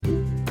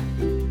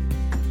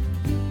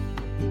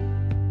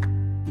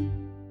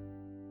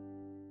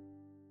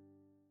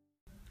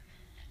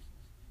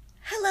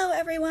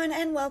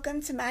and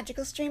welcome to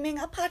Magical Streaming,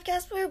 a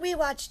podcast where we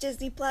watch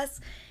Disney Plus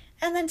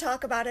and then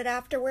talk about it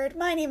afterward.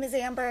 My name is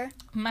Amber.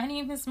 My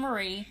name is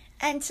Marie.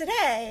 And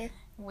today,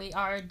 we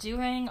are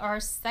doing our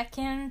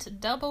second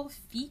double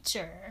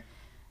feature,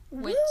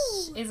 which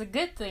is a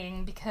good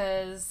thing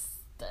because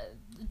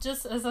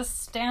just as a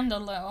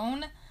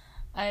standalone,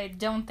 I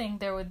don't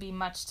think there would be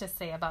much to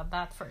say about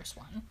that first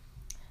one.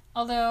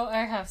 Although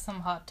I have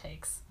some hot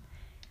takes.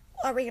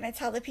 Are we going to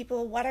tell the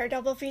people what our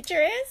double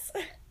feature is?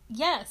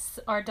 Yes,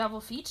 our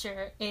double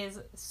feature is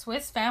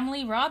Swiss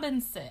Family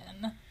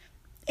Robinson.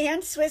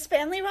 And Swiss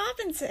Family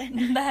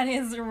Robinson. That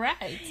is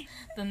right.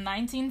 The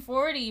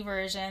 1940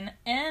 version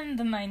and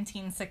the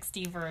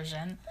 1960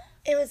 version.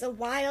 It was a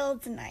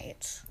wild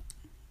night.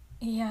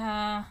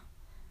 Yeah.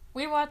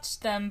 We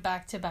watched them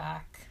back to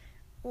back.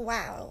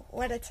 Wow,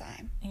 what a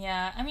time.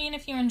 Yeah, I mean,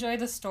 if you enjoy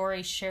the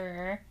story,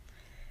 sure.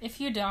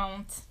 If you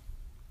don't...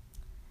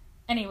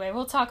 Anyway,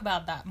 we'll talk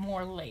about that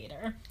more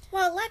later.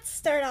 Well, let's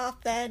start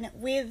off then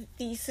with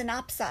the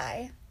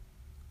synopsis.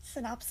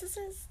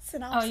 Synopsises?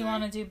 Oh, you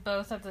want to do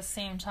both at the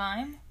same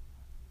time?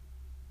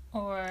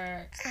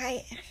 Or...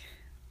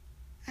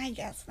 I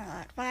guess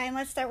not. Fine,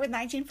 let's start with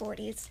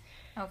 1940s.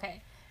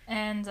 Okay.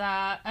 And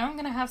I'm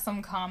going to have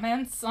some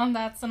comments on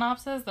that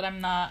synopsis that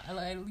I'm not...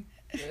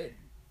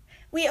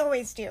 We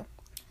always do.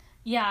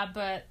 Yeah,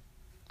 but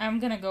I'm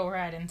going to go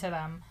right into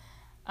them.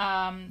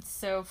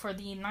 So for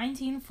the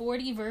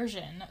 1940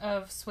 version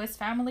of Swiss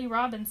Family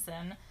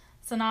Robinson,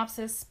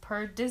 synopsis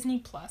per Disney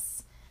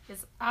Plus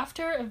is: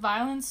 after a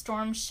violent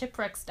storm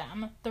shipwrecks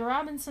them, the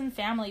Robinson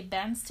family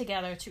bands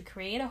together to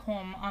create a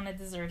home on a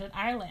deserted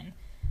island.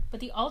 But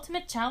the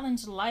ultimate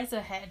challenge lies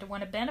ahead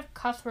when a band of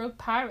cutthroat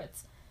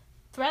pirates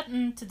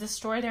threaten to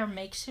destroy their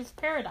makeshift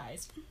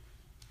paradise.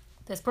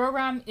 This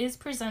program is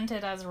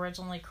presented as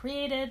originally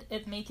created.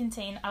 It may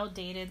contain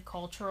outdated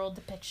cultural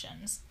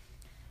depictions.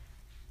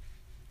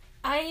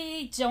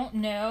 I don't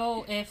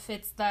know if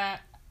it's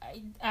that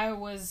I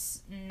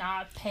was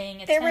not paying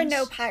attention. There were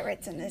no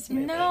pirates in this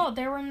movie. No,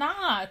 there were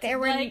not. There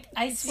were I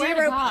swear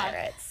zero to God,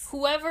 pirates.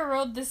 Whoever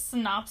wrote this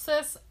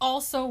synopsis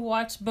also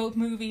watched both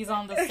movies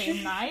on the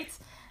same night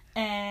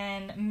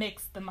and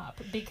mixed them up,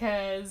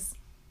 because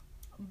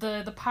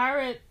the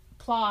pirate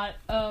plot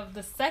of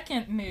the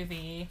second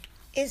movie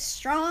is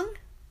strong.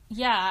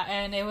 Yeah,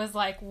 and it was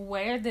like,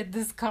 where did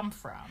this come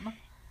from?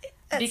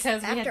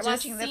 Because we had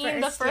just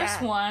seen the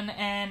first one,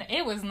 and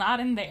it was not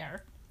in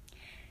there.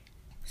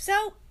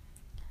 So,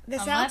 the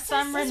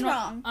synopsis is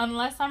wrong.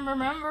 Unless I'm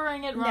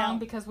remembering it wrong,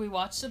 because we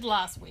watched it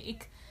last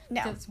week.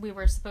 No. Because we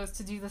were supposed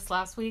to do this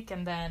last week,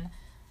 and then...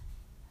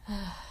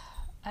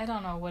 I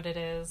don't know what it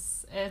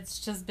is. It's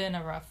just been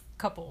a rough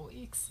couple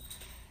weeks.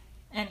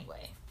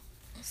 Anyway.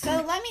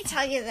 So, let me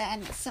tell you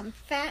then some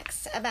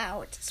facts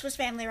about Swiss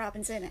Family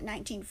Robinson in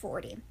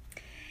 1940.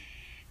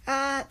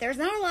 There's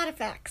not a lot of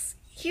facts.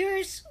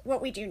 Here's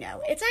what we do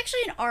know. It's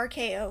actually an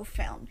RKO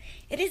film.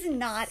 It is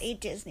not a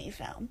Disney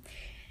film.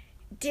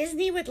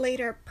 Disney would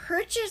later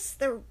purchase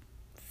the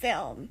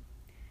film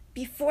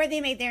before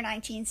they made their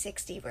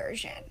 1960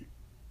 version.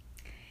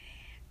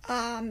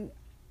 The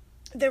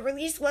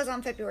release was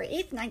on February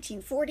 8th,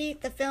 1940.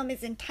 The film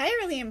is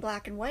entirely in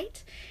black and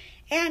white,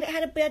 and it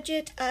had a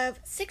budget of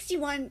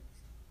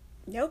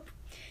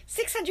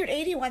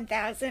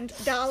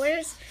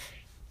 $681,000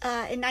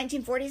 in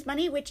 1940s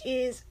money, which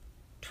is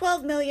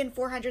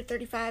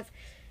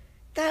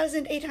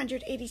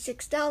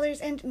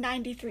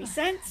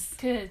 $12,435,886.93.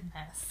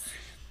 Goodness.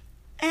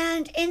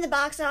 And in the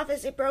box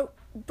office, it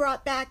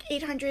brought back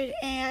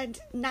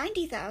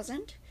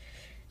 $890,000.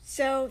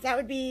 So that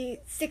would be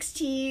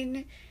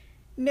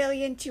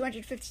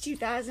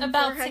 $16,252,000.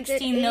 About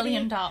 $16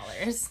 million.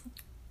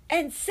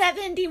 And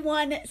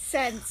 71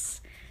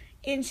 cents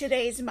in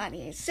today's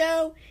money.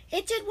 So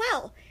it did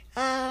well.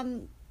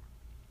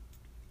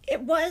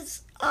 It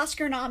was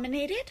Oscar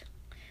nominated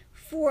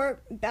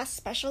for Best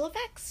Special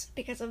Effects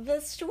because of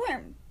the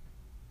storm.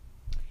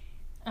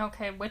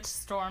 Okay, which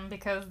storm?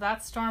 Because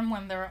that storm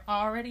when they're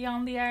already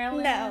on the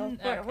island? No,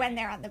 okay. When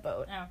they're on the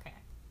boat. Okay.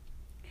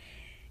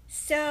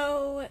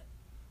 So,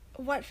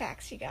 what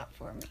facts you got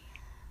for me?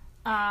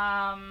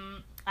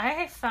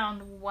 I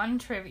found one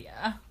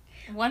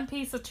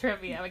piece of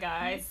trivia,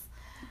 guys,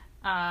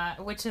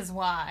 which is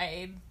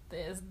why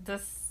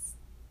this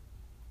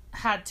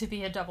had to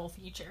be a double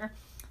feature.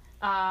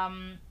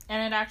 And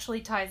it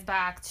actually ties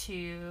back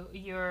to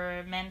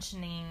your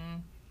mentioning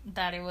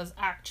that it was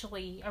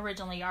actually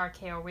originally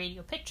RKO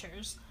Radio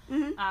Pictures.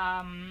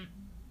 Mm-hmm.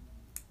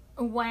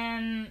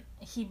 When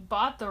he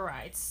bought the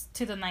rights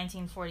to the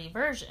 1940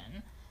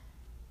 version,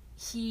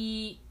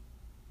 he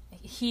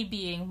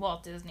being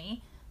Walt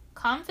Disney,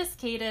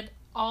 confiscated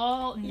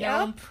all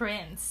known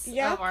prints of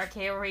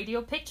RKO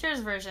Radio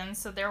Pictures version,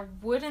 so there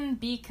wouldn't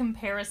be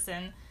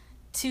comparison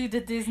to the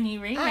Disney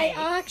remake.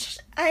 I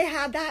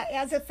had that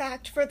as a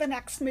fact for the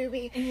next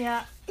movie.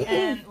 Yeah,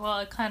 and, well,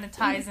 it kind of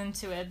ties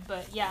into it,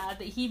 but yeah,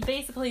 he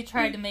basically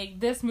tried to make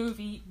this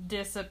movie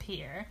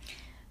disappear.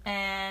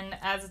 And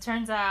as it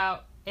turns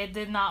out, it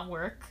did not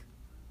work.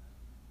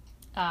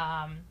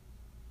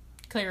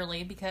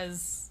 Clearly,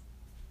 because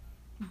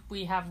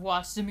we have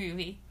watched the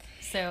movie,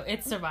 so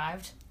it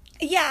survived.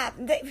 Yeah,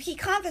 he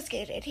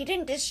confiscated. He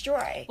didn't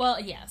destroy. Well,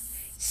 yes.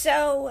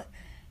 So,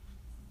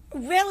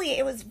 really,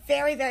 it was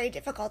very, very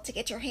difficult to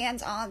get your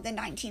hands on the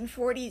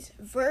 1940s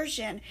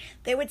version.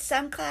 They would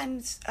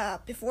sometimes,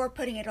 before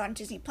putting it on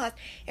Disney Plus,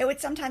 it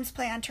would sometimes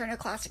play on Turner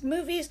Classic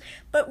Movies,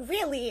 but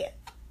really,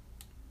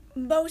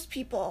 most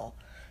people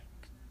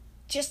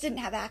just didn't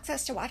have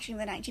access to watching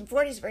the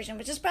 1940s version,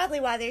 which is probably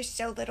why there's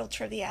so little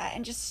trivia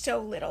and just so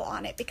little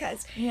on it,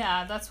 because...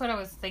 Yeah, that's what I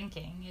was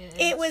thinking.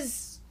 It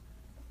was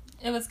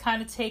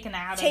kind of taken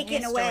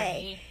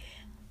away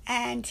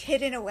and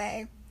hidden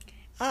away,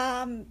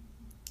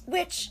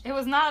 which... It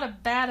was not a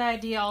bad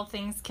idea, all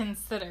things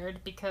considered,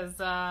 because,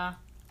 the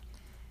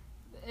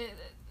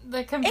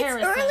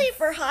comparison... It's early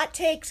for hot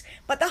takes,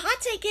 but the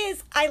hot take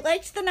is, I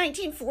liked the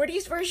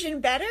 1940s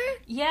version better.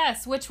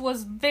 Yes, which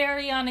was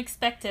very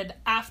unexpected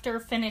after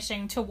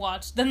finishing to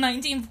watch the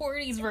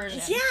 1940s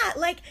version.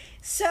 Yeah,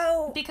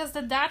 so... Because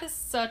the dad is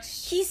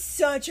such... He's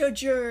such a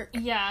jerk.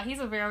 Yeah, he's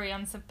a very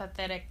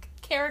unsympathetic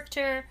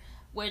character,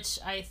 which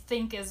I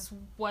think is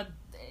what,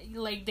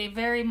 they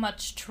very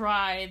much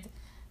tried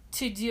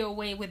to do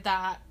away with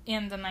that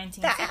in the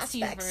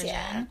 1960s version.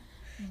 Yeah.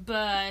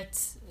 But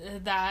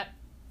that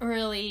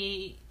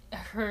really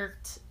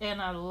hurt in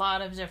a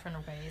lot of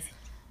different ways.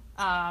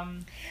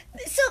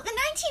 So the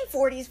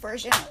 1940s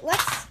version,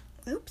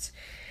 the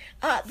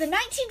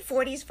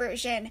 1940s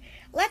version,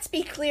 let's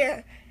be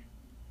clear,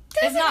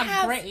 doesn't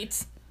have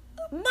great.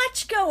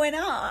 Much going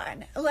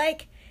on.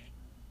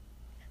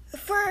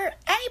 For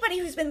anybody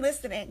who's been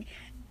listening,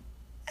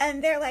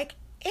 and they're like,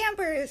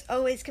 Amber is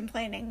always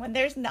complaining when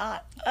there's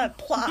not a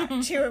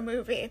plot to a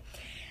movie.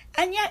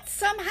 And yet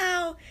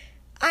somehow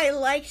I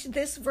liked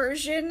this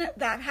version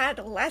that had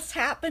less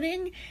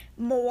happening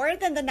more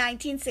than the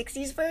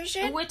 1960s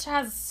version. Which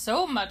has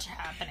so much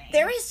happening.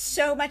 There is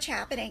so much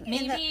happening.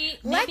 Maybe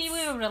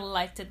we would have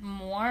liked it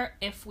more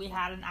if we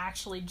hadn't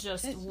actually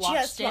just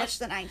watched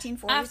the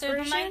 1940s after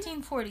version. After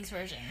the 1940s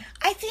version.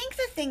 I think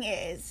the thing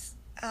is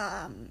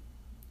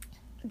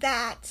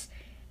that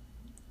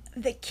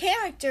the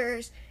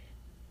characters,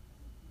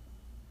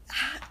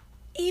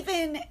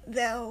 even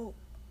though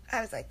I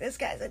was like, this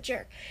guy's a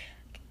jerk,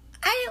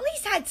 I at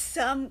least had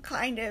some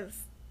kind of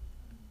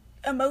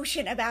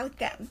emotion about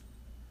them.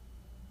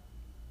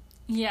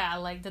 Yeah,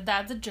 the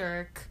dad's a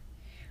jerk.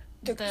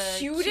 The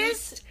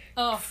cutest.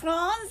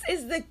 Franz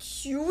is the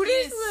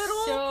cutest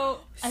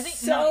little.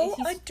 He's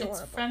adorable.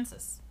 It's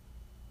Francis.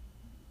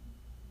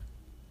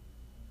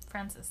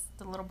 Francis,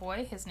 the little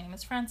boy. His name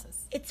is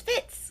Francis. It's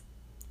Fitz.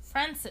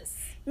 Francis.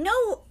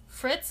 No.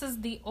 Fritz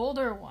is the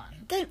older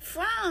one.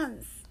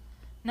 Franz.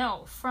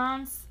 No,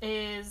 Franz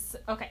is...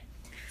 Okay,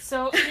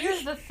 so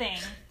here's the thing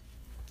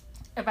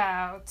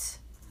about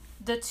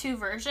the two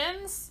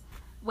versions,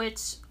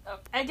 which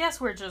I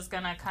guess we're just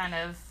gonna kind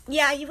of...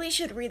 Yeah, we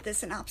should read the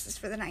synopsis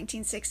for the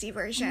 1960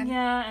 version.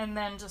 Yeah, and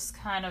then just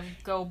kind of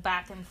go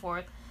back and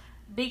forth.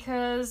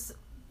 Because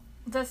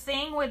the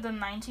thing with the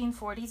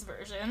 1940s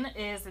version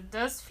is it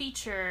does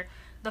feature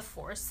the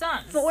four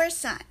sons. Four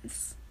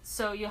sons.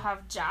 So you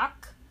have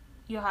Jack,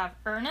 you have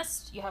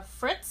Ernest, you have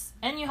Fritz,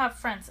 and you have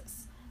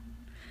Francis.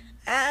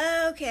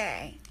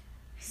 Okay.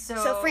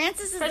 So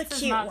Francis is the cute one.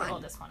 Fritz is not the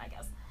oldest one, I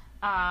guess.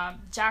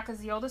 Jack is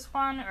the oldest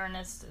one,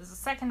 Ernest is the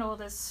second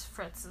oldest,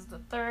 Fritz is the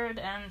third,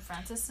 and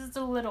Francis is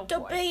the little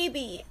boy. The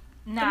baby.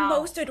 Now, the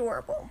most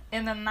adorable.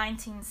 In the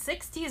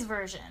 1960s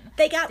version,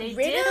 they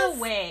did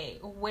away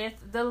with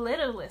the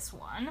littlest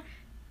one.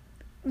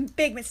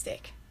 Big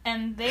mistake.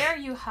 And there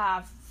you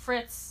have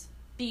Fritz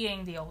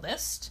being the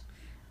oldest,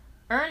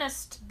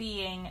 Ernest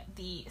being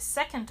the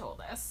second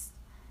oldest,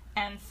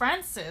 and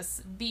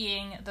Francis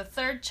being the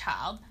third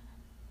child,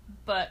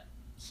 but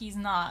he's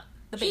not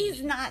the baby.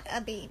 He's not a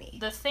baby.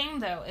 The thing,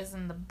 though, is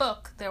in the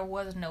book, there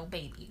was no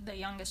baby. The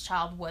youngest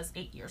child was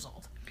 8 years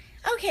old.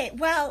 Okay,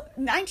 well,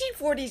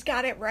 1940s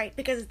got it right,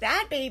 because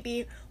that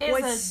baby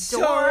was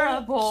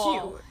adorable.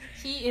 So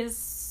cute. He is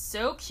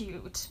so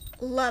cute.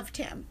 Loved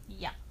him.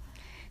 Yeah.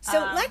 So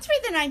let's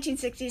read the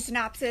 1960s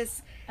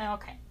synopsis.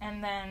 Okay,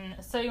 and then,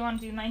 so you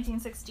want to do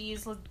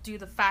 1960s, let's do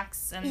the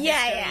facts and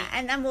yeah,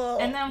 and then we'll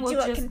do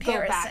a just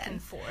comparison. Go back and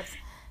forth.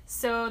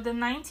 So the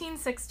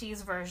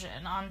 1960s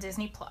version on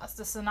Disney Plus,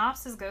 the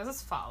synopsis goes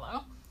as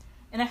follows.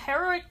 In a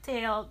heroic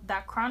tale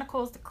that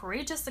chronicles the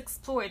courageous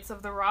exploits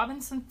of the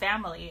Robinson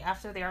family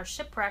after they are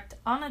shipwrecked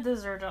on a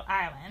deserted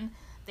island,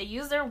 they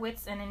use their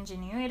wits and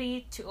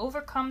ingenuity to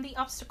overcome the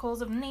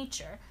obstacles of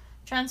nature,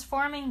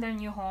 transforming their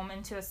new home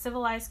into a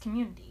civilized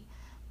community.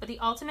 But the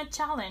ultimate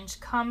challenge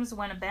comes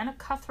when a band of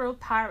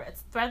cutthroat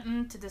pirates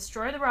threaten to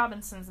destroy the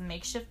Robinsons'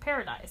 makeshift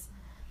paradise.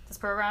 This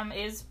program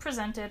is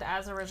presented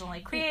as originally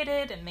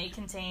created and may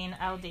contain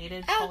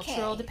outdated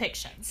cultural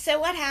depictions. So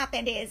what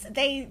happened is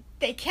they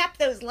kept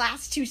those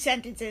last two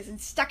sentences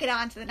and stuck it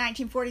on to the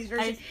 1940s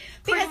version.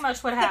 Pretty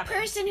much what happened. The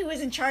person who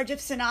was in charge of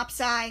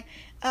Synopsi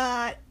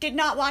did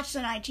not watch the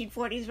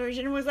 1940s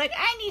version and was like,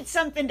 I need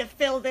something to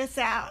fill this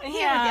out. Here we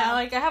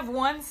go. I have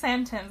one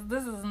sentence.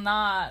 This is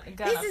not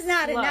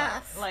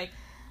enough.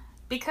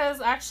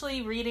 Because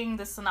actually reading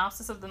the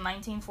synopsis of the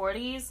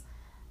 1940s,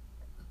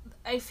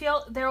 I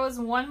feel there was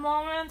one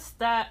moment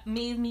that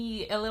made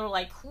me a little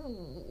like,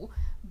 ooh,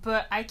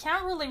 but I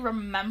can't really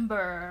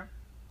remember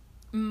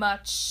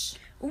much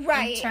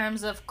Right. in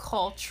terms of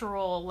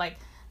cultural, like,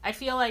 I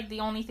feel like the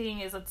only thing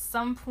is at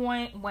some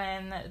point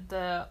when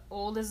the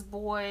oldest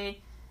boy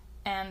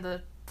and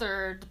the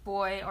third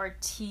boy are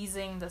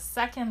teasing the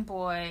second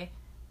boy,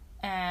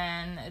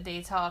 and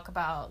they talk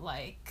about,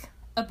 like,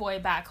 a boy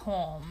back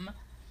home.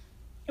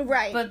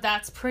 Right. But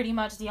that's pretty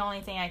much the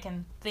only thing I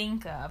can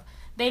think of.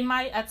 They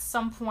might at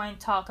some point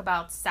talk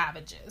about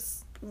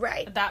savages.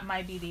 Right. That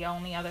might be the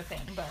only other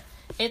thing, but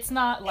it's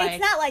not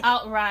like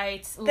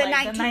outright the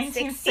like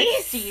 1960s. the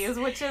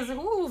 1960s, which is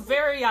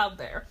very out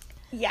there.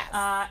 Yes.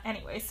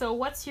 Anyway, so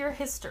what's your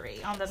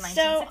history on the 1960s?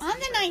 So on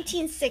the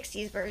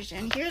 1960s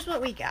version, here's what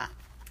we got.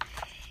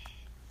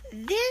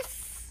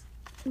 This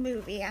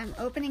movie, I'm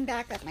opening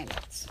back up my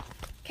notes.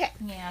 Okay.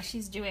 Yeah,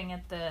 she's doing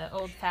it the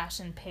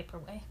old-fashioned paper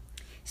way.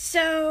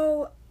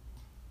 So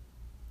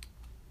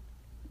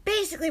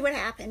basically what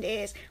happened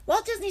is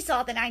Walt Disney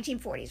saw the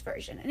 1940s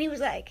version and he was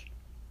like,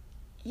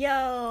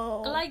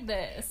 yo, I like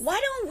this. why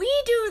don't we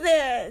do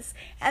this?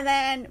 And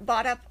then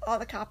bought up all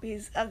the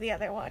copies of the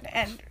other one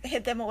and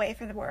hid them away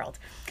from the world.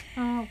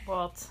 Oh,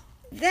 Walt.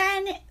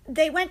 Then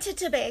they went to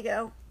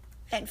Tobago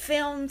and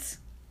filmed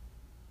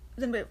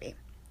the movie.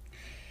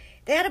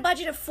 They had a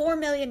budget of $4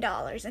 million in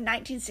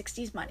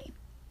 1960s money,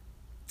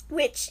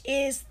 which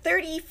is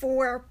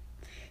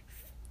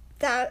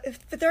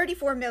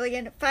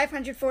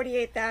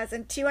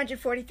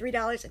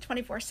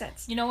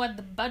 $34,548,243.24. You know what?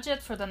 The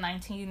budget for the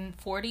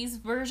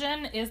 1940s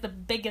version is the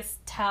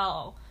biggest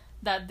tell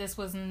that this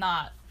was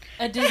not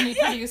a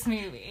Disney-produced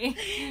movie.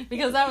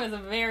 Because that was a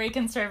very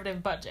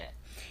conservative budget.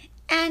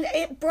 And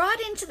it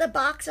brought into the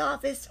box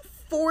office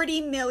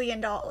 $40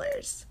 million.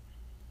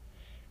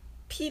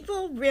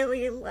 People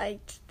really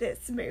liked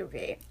this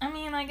movie. I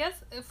mean, I guess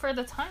for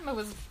the time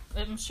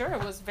I'm sure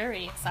it was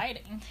very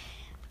exciting.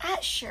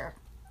 Sure.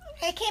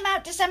 It came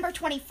out December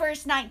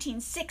 21st,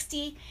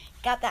 1960.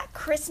 Got that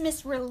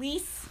Christmas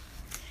release.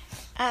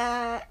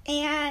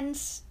 And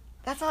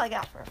that's all I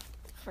got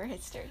for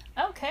history.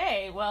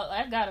 Okay, well,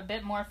 I've got a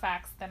bit more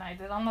facts than I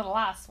did on the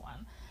last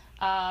one.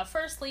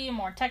 Firstly, a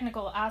more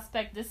technical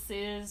aspect, this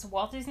is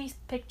Walt Disney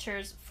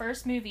Pictures'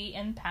 first movie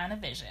in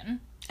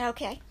Panavision.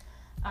 Okay.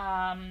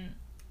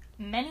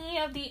 Many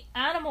of the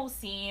animal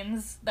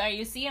scenes that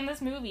you see in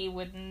this movie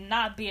would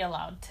not be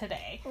allowed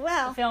today.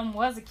 Well. The film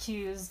was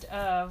accused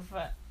of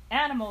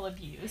animal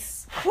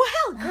abuse.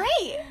 Well,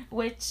 great.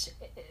 Which,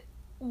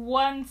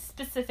 one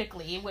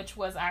specifically, which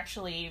was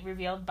actually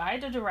revealed by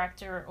the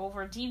director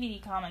over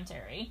DVD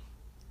commentary,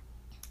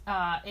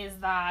 is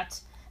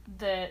that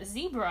the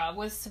zebra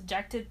was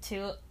subjected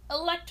to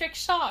electric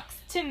shocks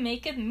to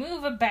make it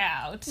move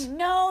about.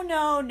 No.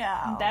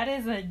 That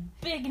is a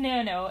big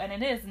no-no, and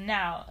it is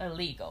now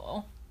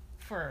illegal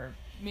for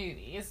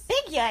movies.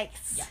 Big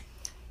yikes. Yeah.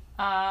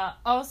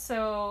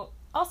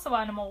 Also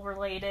animal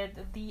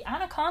related, the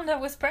anaconda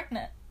was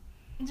pregnant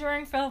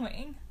during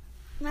filming.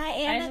 My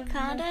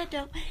anaconda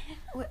don't...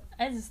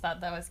 I just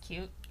thought that was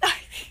cute.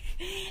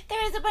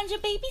 There is a bunch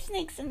of baby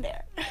snakes in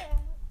there.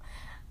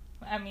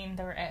 I mean,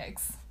 they were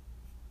eggs.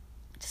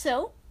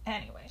 So?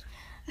 Anyway.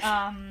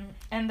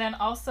 And then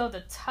also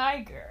the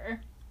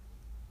tiger.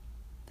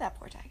 That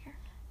poor tiger.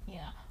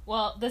 Yeah.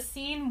 Well, the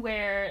scene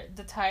where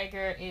the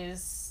tiger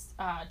is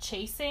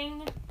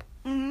chasing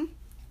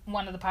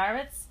one of the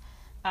pirates,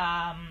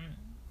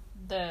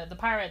 the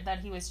pirate that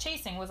he was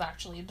chasing was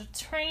actually the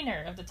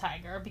trainer of the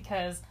tiger,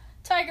 because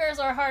tigers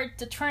are hard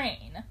to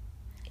train.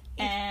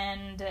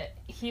 And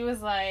he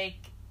was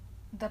like,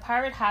 the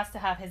pirate has to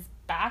have his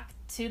back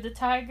to the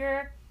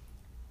tiger,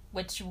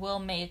 which will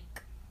make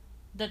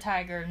the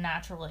tiger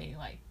naturally,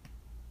 like,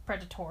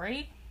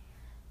 predatory.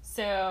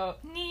 So,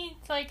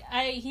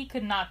 he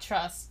could not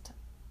trust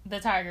the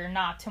tiger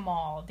not to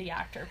maul the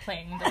actor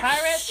playing the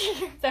pirate.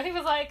 So he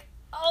was like,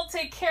 I'll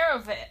take care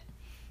of it.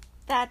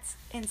 That's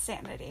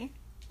insanity.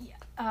 Yeah.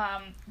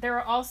 There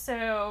were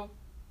also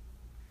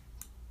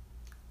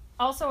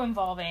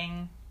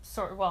involving,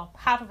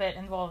 half of it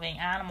involving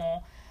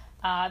animal.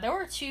 There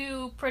were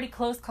 2 pretty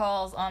close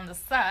calls on the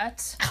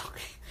set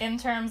in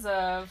terms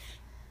of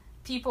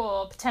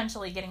people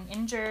potentially getting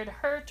injured,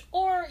 hurt,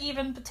 or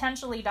even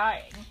potentially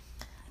dying.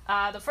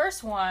 The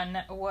first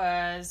one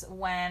was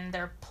when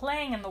they're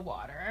playing in the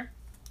water,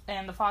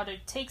 and the father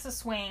takes a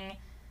swing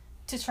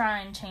to try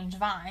and change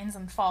vines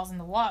and falls in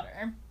the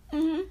water.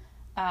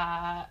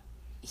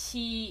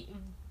 He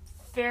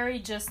very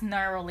just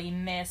narrowly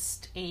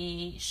missed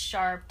a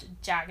sharp,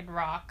 jagged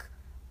rock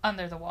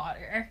under the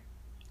water.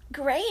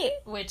 Great.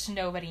 Which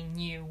nobody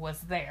knew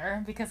was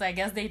there, because I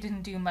guess they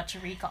didn't do much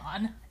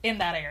recon in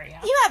that area.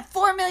 You had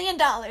 $4 million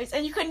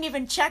and you couldn't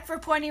even check for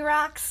pointy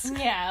rocks?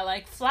 Yeah,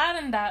 like,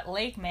 flatten that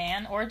lake,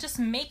 man, or just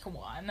make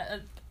one.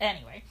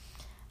 Anyway.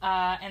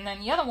 And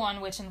then the other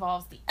one, which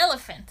involves the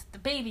elephant, the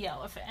baby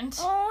elephant.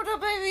 Oh, the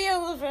baby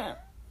elephant.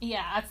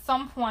 Yeah, at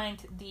some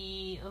point,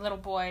 the little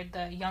boy,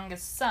 the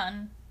youngest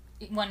son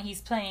when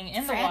he's playing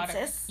in the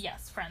water.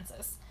 Yes,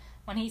 Francis.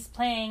 When he's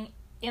playing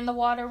in the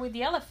water with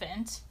the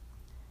elephant,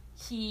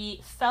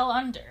 he fell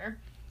under,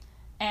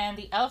 and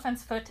the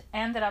elephant's foot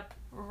ended up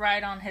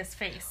right on his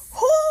face.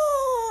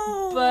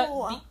 Ooh!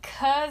 But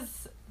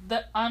because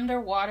the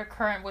underwater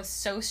current was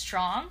so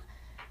strong,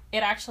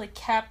 it actually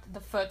kept the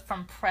foot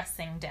from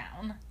pressing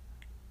down.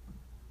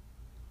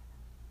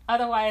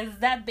 Otherwise,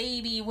 that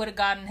baby would have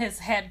gotten his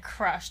head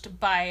crushed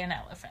by an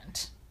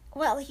elephant.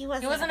 Well, he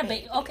wasn't a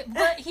baby. Okay,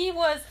 but he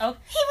was. Oh,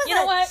 he was you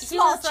know what?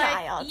 Small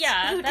child.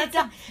 Yeah, who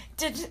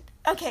did.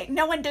 Okay,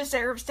 no one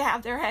deserves to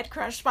have their head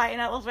crushed by an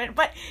elephant,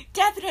 but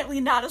definitely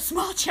not a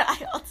small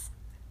child.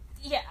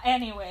 Yeah.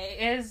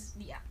 Anyway,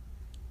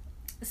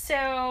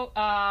 So,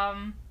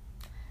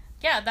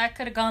 that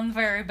could have gone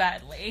very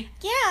badly.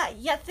 Yeah,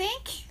 you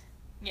think?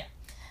 Yeah.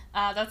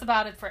 That's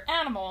about it for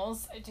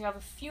animals. I do have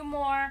a few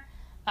more.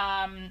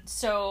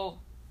 So,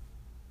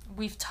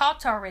 we've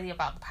talked already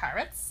about the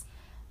parrots.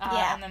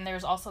 And then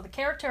there's also the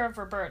character of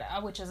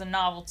Roberta, which is a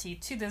novelty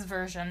to this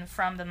version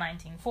from the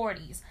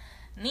 1940s.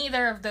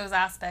 Neither of those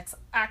aspects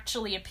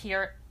actually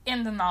appear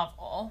in the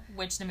novel,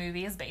 which the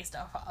movie is based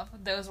off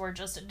of. Those were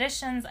just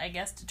additions, I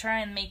guess, to try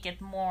and make it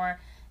more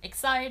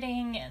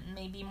exciting and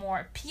maybe more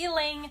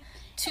appealing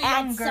to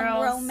young girls. Add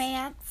some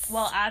romance.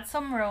 Well, add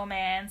some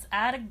romance,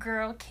 add a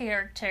girl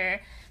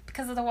character,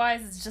 because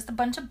otherwise it's just a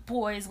bunch of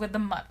boys with the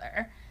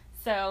mother.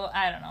 So,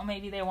 I don't know,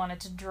 maybe they wanted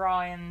to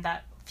draw in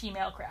that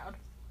female crowd.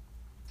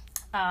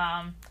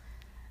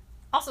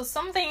 Also,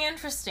 something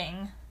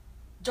interesting,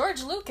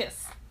 George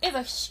Lucas is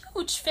a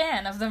huge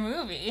fan of the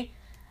movie,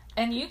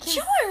 and you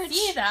can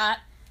see that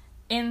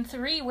in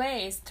 3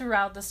 ways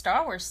throughout the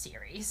Star Wars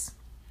series.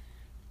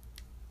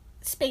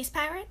 Space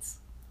pirates?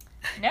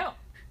 No.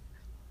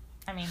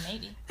 I mean,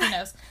 maybe. Who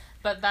knows?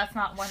 But that's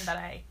not one that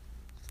I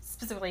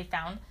specifically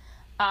found.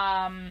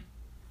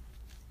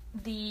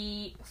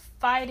 The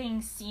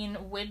fighting scene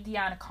with the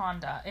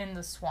anaconda in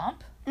the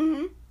swamp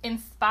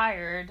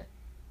inspired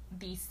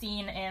the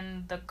scene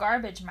in The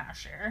Garbage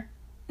Masher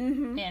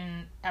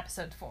in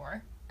episode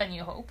 4, A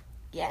New Hope.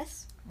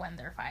 Yes. When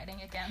they're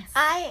fighting against...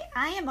 I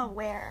am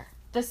aware.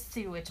 The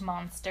sewage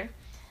monster.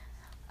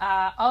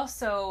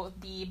 Also,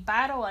 the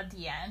battle at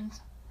the end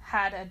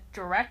had a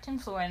direct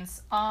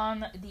influence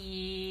on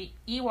the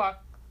Ewok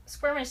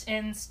skirmish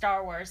in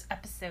Star Wars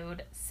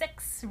Episode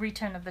 6,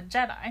 Return of the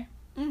Jedi.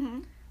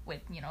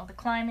 With, the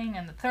climbing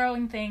and the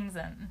throwing things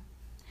and...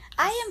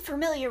 I am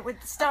familiar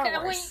with Star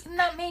Wars.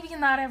 Maybe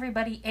not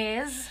everybody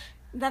is.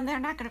 Then they're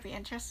not going to be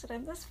interested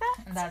in this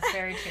fact. That's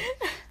very true.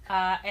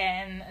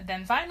 And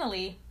then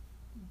finally,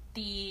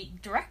 the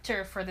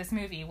director for this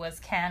movie was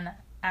Ken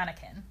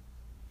Anakin.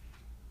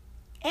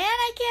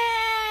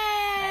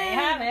 Anakin! There you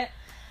have it.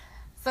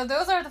 So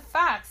those are the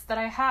facts that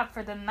I have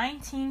for the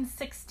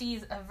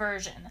 1960s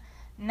version.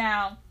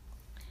 Now,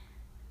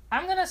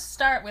 I'm going to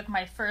start with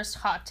my first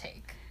hot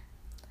take.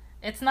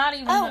 It's not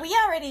even... we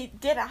already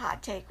did a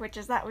hot take, which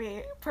is that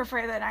we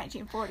prefer the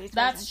 1940s version.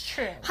 That's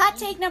true. Hot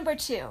take number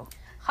 2.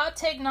 Hot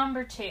take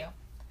number 2.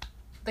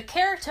 The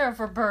character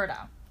of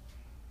Roberta.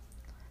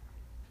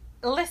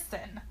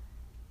 Listen.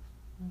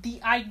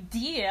 The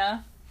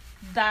idea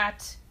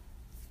that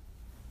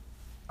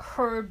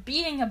her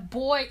being a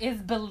boy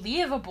is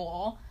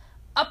believable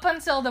up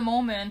until the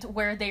moment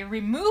where they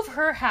remove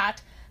her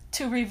hat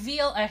to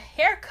reveal a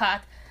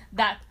haircut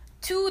that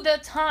to the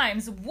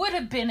times would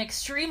have been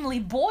extremely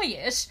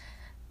boyish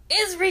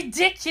is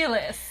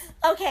ridiculous.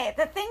 Okay,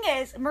 the thing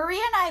is,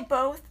 Maria and I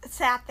both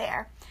sat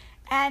there,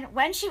 and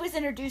when she was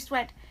introduced,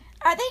 went,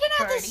 are they gonna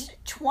have this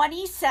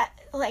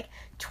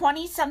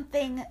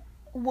 20-something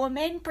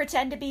woman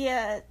pretend to be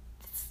a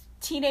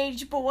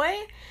teenage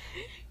boy?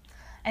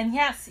 And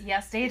yes,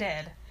 they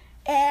did.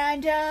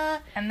 And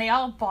they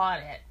all bought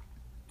it.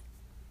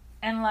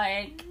 And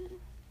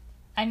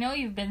I know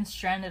you've been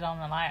stranded on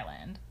an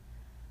island,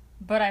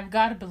 but I've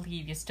got to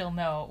believe you still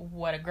know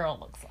what a girl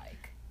looks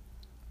like.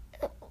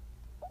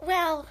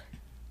 Well...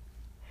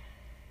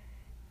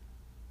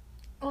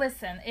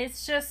 Listen,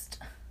 it's just...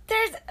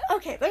 There's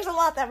a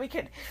lot that we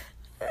could...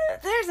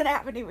 there's an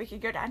avenue we could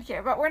go down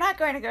here, but we're not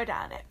going to go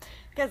down it.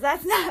 Because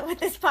that's not what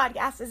this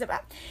podcast is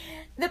about.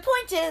 The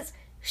point is,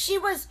 she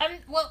was I'm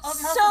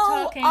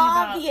so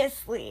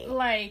obviously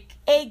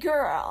a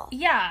girl.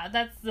 Yeah,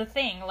 that's the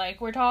thing.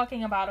 We're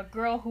talking about a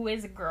girl who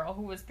is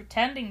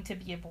pretending to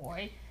be a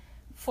boy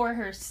for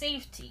her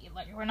safety.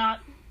 We're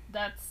not...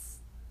 That's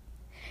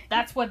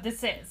what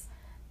this is.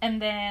 And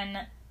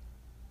then...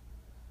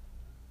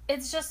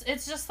 It's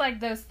just like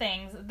those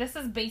things. This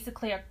is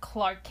basically a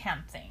Clark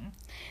Kent thing.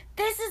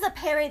 This is a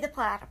Perry the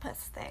Platypus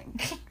thing.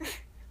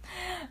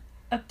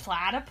 A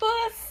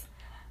platypus?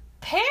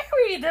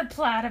 Perry the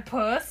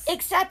Platypus?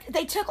 Except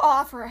they took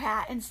off her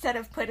hat instead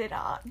of put it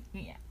on.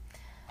 Yeah.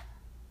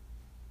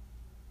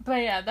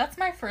 But yeah, that's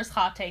my first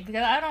hot take,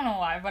 because I don't know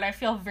why, but I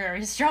feel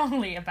very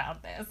strongly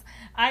about this.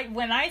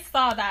 When I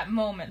saw that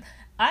moment,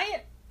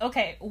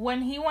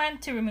 when he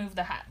went to remove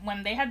the hat,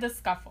 when they had the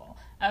scuffle,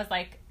 I was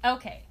like,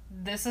 okay,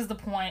 this is the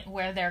point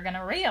where they're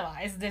gonna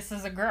realize this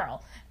is a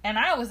girl. And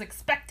I was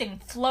expecting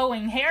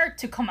flowing hair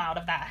to come out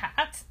of that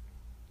hat.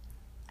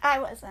 I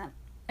wasn't.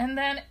 And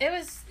then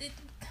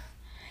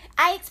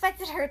I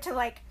expected her to,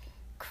 like,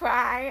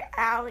 cry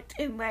out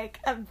in, like,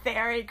 a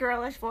very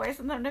girlish voice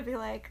and them to be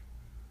like,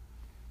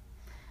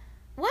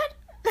 what?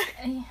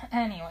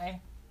 Anyway.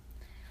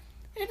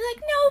 I'd be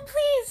like, no,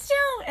 please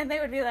don't. And they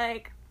would be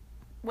like,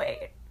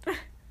 wait.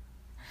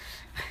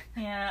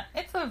 Yeah,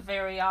 it's a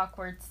very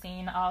awkward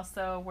scene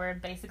also where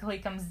it basically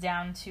comes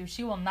down to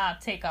she will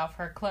not take off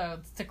her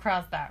clothes to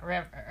cross that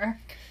river.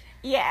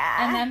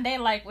 Yeah. And then they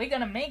like, we're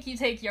gonna make you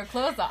take your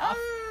clothes off.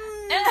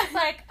 And it's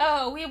like,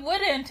 oh, we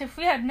wouldn't if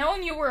we had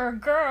known you were a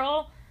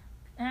girl.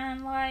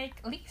 And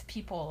like, leave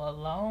people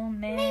alone,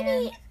 man.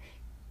 Maybe.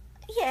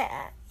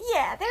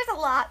 Yeah, there's a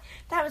lot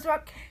that was wrong.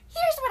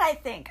 Here's what I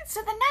think.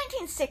 So the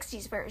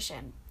 1960s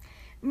version,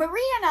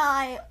 Marie and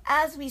I,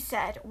 as we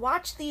said,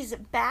 watched these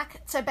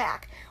back to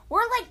back.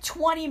 We're like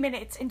 20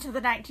 minutes into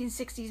the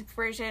 1960s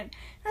version.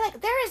 We're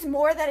like, there is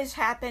more that has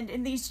happened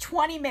in these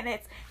 20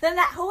 minutes than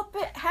that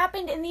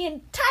happened in the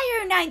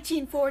entire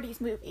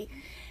 1940s movie.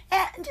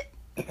 And,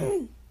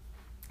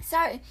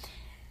 sorry,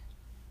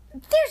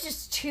 there's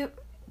just too...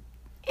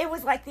 It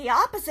was like the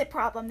opposite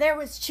problem. There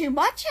was too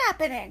much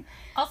happening.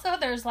 Also,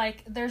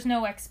 there's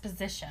no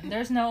exposition.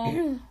 There's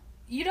no...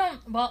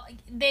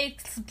 they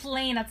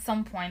explain at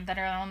some point that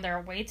are on their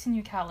way to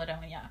New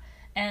Caledonia.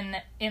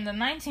 And in the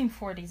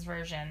 1940s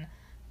version,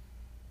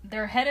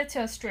 they're headed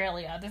to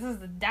Australia. This is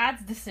the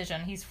dad's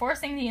decision. He's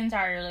forcing the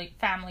entire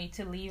family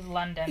to leave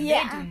London.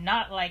 Yeah. They do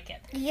not like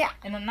it. Yeah.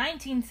 In the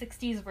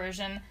 1960s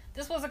version,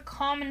 this was a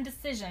common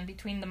decision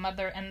between the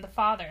mother and the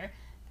father.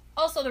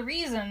 Also, the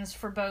reasons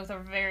for both are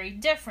very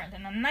different.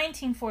 In the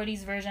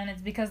 1940s version,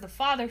 it's because the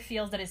father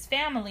feels that his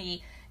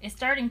family is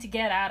starting to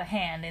get out of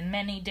hand in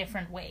many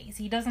different ways.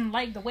 He doesn't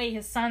like the way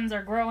his sons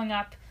are growing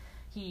up.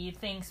 He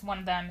thinks one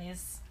of them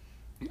is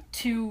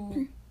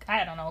too,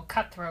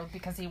 cutthroat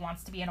because he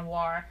wants to be in a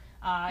war.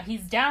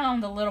 He's down on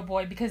the little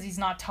boy because he's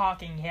not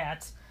talking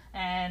yet.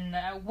 And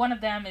one of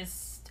them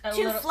is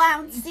too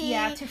flouncy.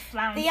 Yeah, too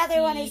flouncy. The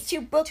other one is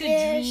too bookish. Too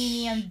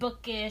dreamy and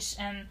bookish.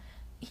 And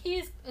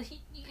he's a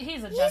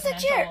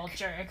judgmental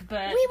jerk.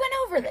 But we went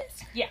over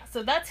this. Yeah,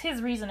 so that's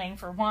his reasoning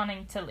for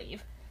wanting to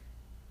leave.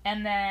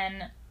 And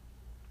then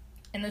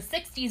in the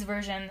 60s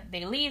version,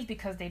 they leave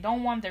because they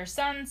don't want their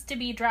sons to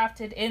be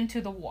drafted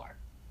into the war.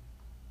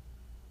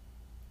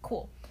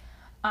 Cool.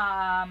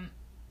 Yeah,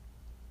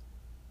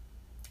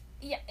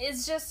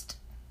 it's just...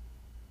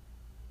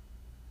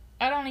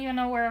 I don't even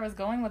know where I was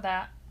going with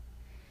that,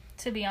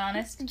 to be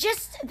honest.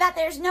 Just that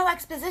there's no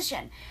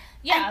exposition.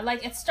 Yeah,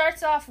 like, it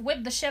starts off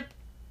with the ship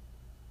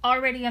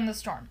already in the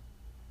storm.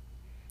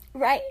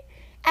 Right.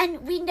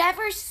 And we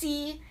never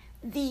see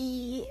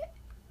the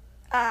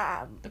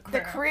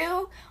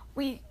crew.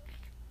 We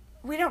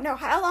don't know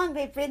how long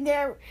they've been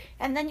there,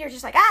 and then you're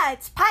just like,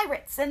 it's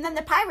pirates, and then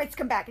the pirates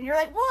come back, and you're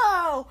like,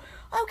 whoa,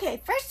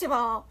 okay, first of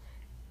all,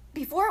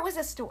 before it was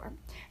a storm,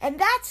 and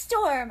that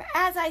storm,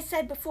 as I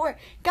said before,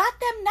 got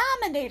them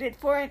nominated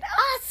for an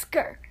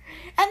Oscar,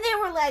 and they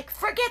were like,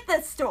 forget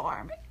the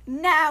storm,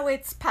 now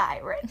it's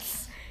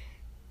pirates.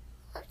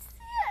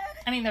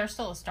 I mean, there's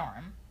still a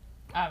storm,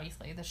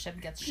 obviously, the ship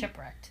gets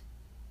shipwrecked.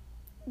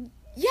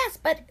 Yes,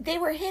 but they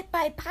were hit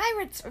by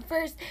pirates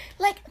first.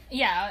 Like,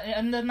 yeah,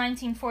 in the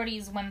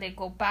 1940s, when they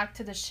go back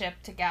to the ship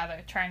to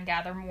try and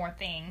gather more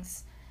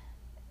things,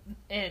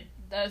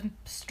 the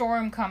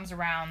storm comes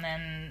around,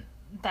 and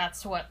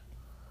that's what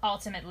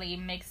ultimately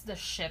makes the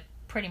ship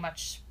pretty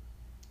much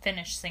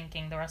finish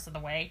sinking the rest of the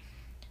way.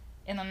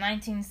 In the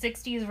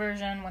 1960s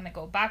version, when they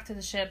go back to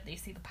the ship, they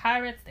see the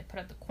pirates, they put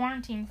up the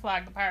quarantine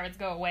flag, the pirates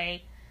go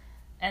away,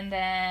 and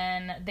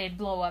then they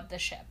blow up the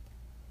ship.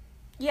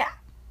 Yeah.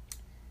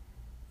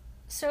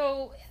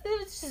 So,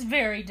 it's just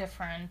very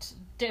different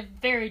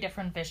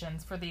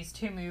visions for these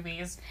two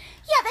movies.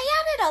 Yeah,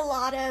 they added a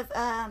lot of,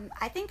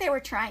 I think they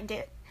were trying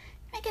to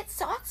make it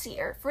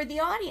saucier for the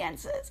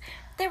audiences.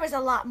 There was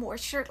a lot more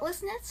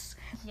shirtlessness.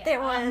 Yeah,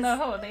 there was...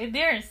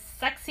 they're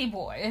sexy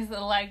boys.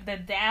 Like, the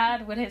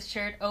dad with his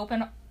shirt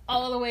open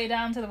all the way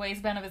down to the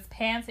waistband of his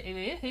pants.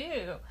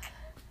 Ooh.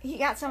 He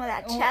got some of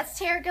that chest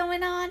hair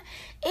going on.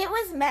 It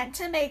was meant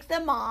to make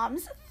the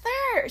moms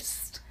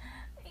thirst.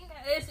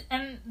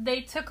 And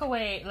they took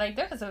away, like,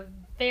 there was a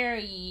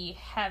very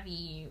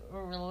heavy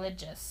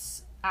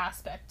religious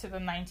aspect to the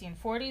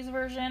 1940s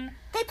version.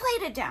 They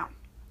played it down.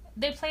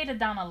 They played it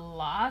down a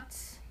lot.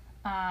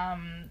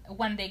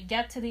 When they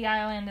get to the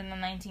island in the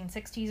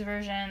 1960s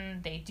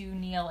version, they do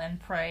kneel and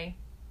pray.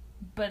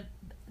 But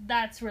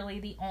that's really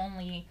the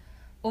only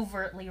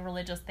overtly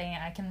religious thing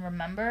I can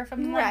remember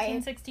from the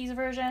 1960s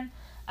version.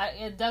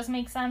 It does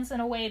make sense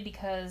in a way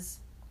because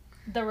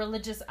the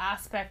religious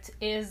aspect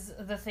is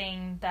the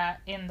thing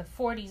that in the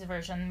 40s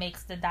version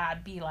makes the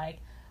dad be like,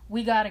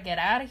 we gotta get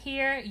out of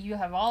here, you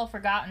have all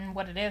forgotten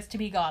what it is to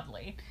be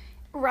godly.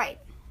 Right.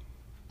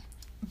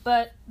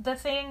 But the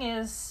thing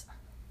is,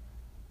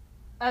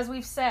 as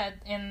we've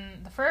said, in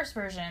the first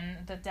version,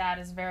 the dad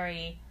is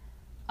very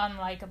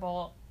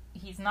unlikable.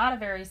 He's not a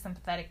very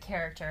sympathetic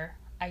character.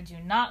 I do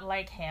not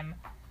like him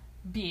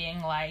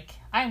being like,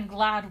 I'm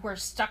glad we're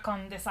stuck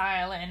on this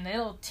island.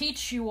 It'll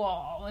teach you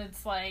all.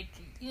 It's like,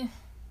 you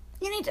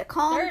need to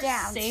calm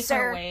down, safer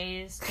sir.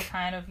 ways to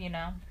kind of,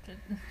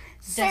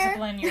 Sir.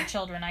 discipline your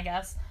children, I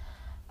guess.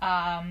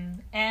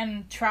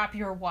 And trap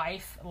your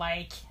wife.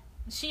 Like,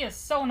 she is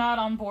so not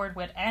on board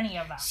with any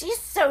of that. She's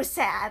so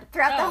sad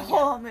throughout the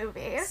whole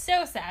movie.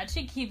 So sad.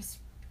 She keeps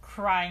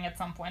crying at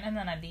some point, and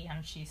then at the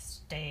end she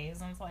stays,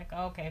 and it's like,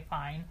 okay,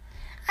 fine.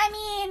 I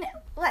mean,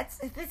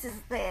 this is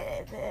the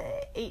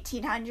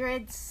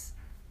 1800s,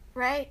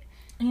 right?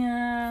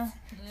 Yeah.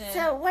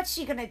 So what's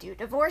she gonna do,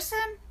 divorce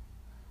him?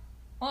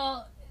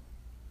 Well,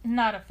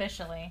 not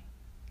officially.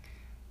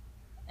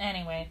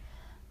 Anyway,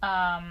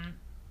 yeah,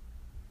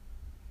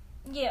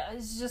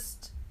 it's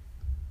just,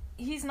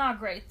 he's not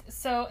great.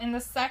 So in the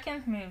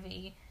second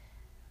movie,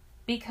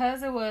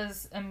 because it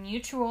was a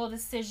mutual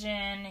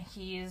decision,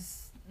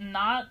 he's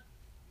not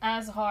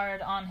as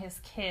hard on his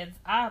kids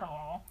at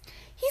all.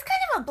 He's kind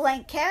of a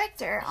blank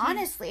character,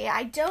 honestly.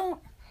 I didn't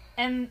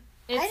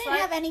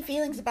have any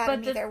feelings about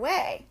him either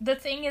way. The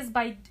thing is,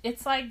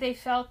 it's like they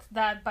felt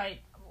that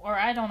or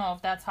I don't know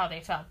if that's how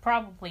they felt.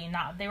 Probably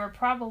not. They were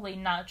probably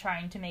not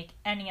trying to make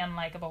any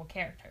unlikable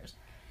characters.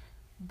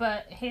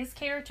 But his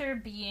character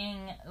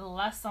being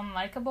less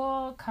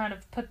unlikable kind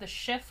of put the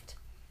shift.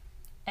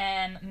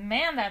 And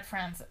man, that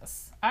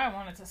Francis, I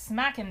wanted to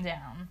smack him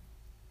down.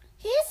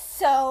 He's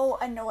so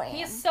annoying.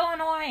 He's so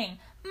annoying.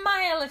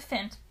 My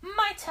elephant,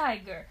 my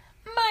tiger,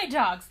 my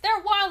dogs,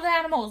 they're wild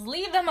animals.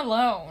 Leave them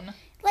alone.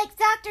 Like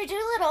Dr.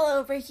 Dolittle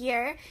over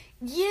here,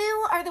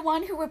 you are the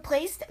one who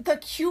replaced the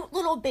cute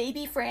little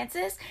baby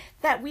Francis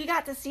that we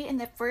got to see in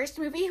the first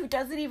movie, who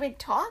doesn't even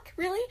talk,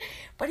 really,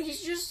 but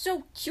he's just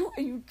so cute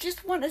and you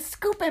just want to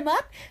scoop him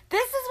up.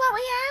 This is what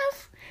we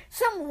have?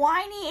 Some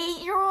whiny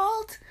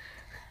 8-year-old?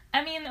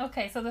 I mean,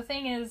 okay, so the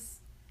thing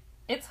is,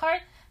 it's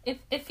hard.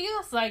 It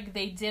feels like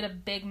they did a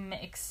big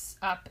mix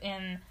up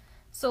in,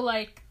 so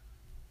like,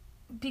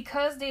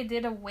 because they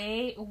did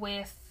away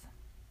with,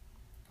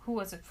 who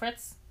was it,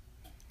 Fritz?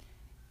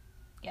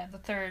 Yeah, the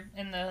third,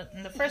 in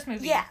the first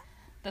movie. Yeah.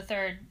 The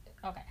third,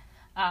 okay.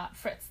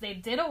 Fritz, they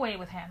did away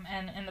with him,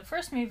 and in the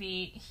first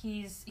movie,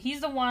 he's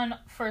the one,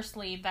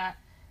 firstly, that,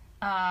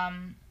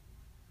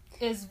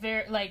 is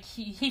very, like,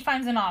 he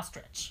finds an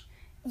ostrich.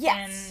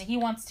 Yes. And he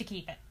wants to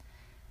keep it.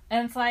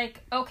 And it's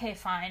like, okay,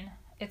 fine.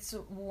 It's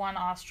one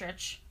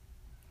ostrich.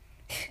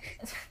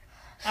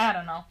 I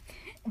don't know.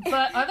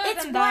 But other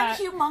than that...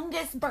 It's one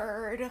humongous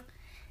bird.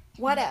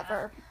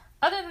 Whatever. Yeah.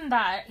 Other than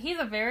that, he's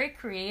a very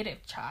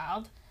creative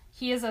child.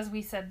 He is, as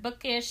we said,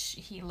 bookish.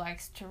 He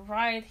likes to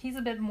write. He's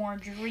a bit more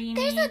dreamy.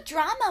 There's a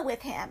drama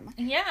with him.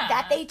 Yeah.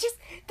 That they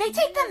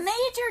take the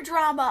major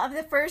drama of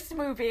the first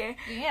movie.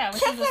 Yeah,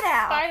 which Kick is a it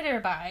out. spider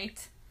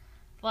bite.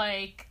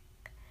 Like...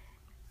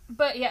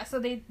 But yeah,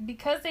 so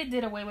because they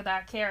did away with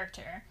that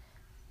character,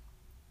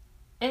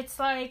 it's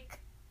like,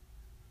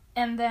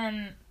 and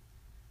then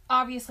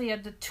obviously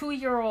the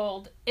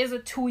 2-year-old is a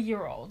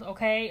 2-year-old,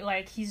 okay?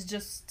 Like, he's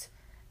just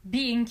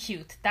being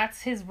cute.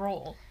 That's his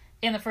role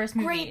in the first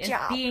movie. Great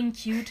job. Being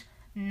cute,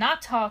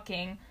 not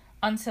talking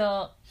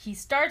until he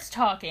starts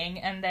talking,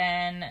 and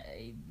then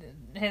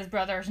his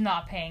brother's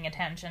not paying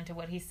attention to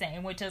what he's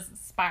saying, which is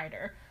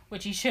Spider,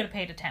 which he should have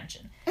paid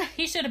attention.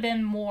 He should have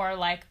been more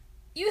like,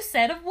 you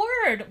said a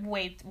word.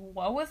 Wait,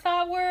 what was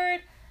that word?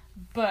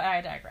 But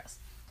I digress.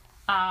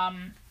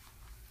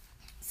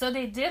 So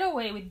they did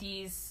away with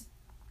these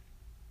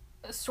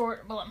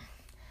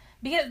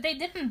because they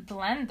didn't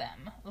blend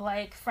them.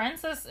 Like,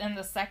 Francis in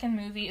the second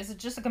movie is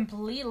just a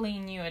completely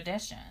new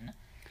addition.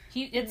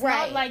 It's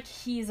Right. not like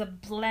he's a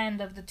blend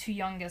of the two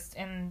youngest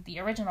in the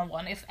original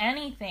one. If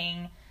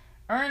anything,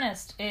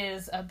 Ernest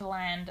is a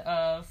blend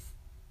of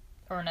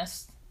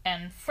Ernest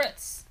and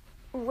Fritz.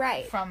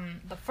 Right. From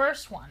the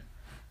first one.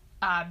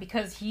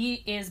 Because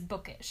he is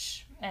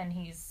bookish, and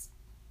he's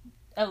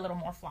a little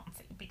more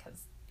flumpy,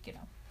 because,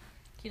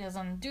 he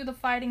doesn't do the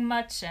fighting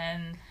much,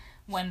 and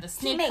when the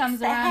snake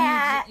comes around,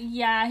 hat.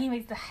 he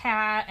makes the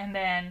hat, and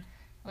then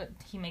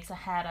he makes a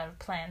hat out of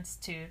plants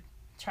to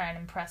try and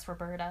impress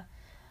Roberta.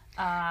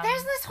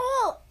 There's this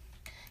whole...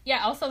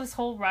 Yeah, also this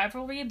whole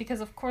rivalry, because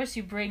of course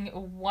you bring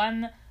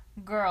one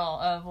girl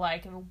of,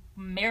 like,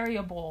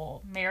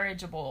 marriageable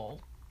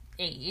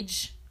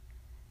age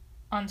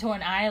onto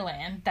an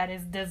island that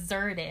is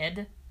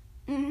deserted,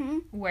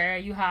 where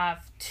you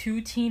have 2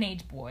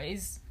 teenage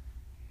boys.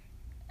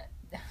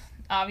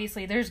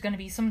 Obviously, there's going to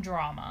be some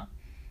drama.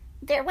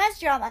 There was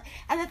drama.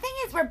 And the thing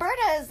is,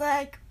 Roberta is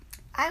like,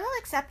 I will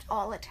accept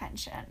all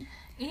attention.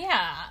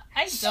 Yeah,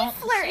 She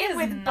flirted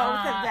with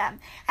both of them.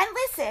 And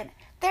listen,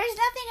 there's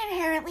nothing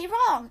inherently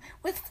wrong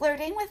with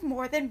flirting with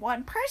more than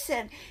one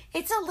person.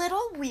 It's a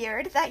little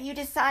weird that you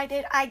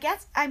decided,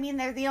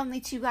 they're the only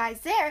 2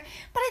 guys there,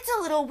 but it's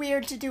a little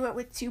weird to do it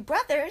with 2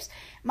 brothers.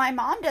 My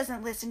mom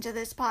doesn't listen to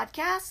this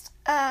podcast.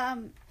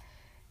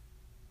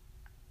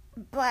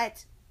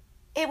 But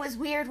it was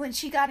weird when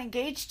she got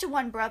engaged to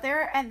one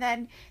brother and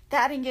then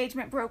that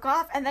engagement broke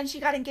off and then she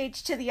got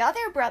engaged to the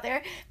other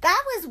brother.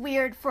 That was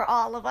weird for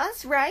all of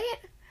us, right?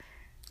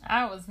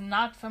 I was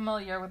not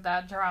familiar with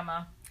that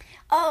drama.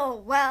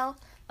 Oh, well.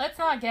 Let's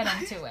not get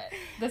into it.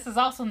 This is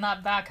also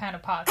not that kind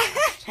of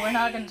podcast. We're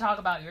not going to talk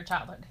about your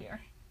childhood here.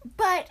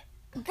 But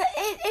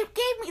it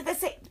gave me the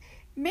same...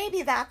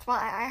 Maybe that's why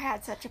I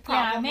had such a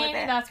problem with it. Yeah,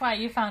 maybe that's why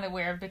you found it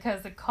weird,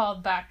 because it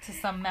called back to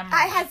some memories.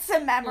 I had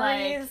some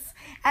memories,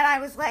 and I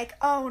was like,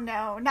 oh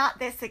no, not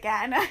this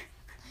again.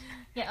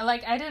 Yeah,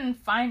 like, I didn't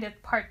find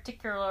it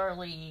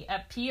particularly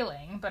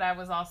appealing, but I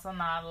was also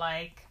not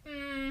like,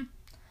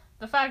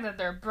 the fact that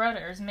they're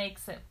brothers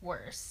makes it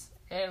worse.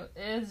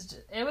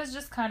 It was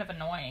just kind of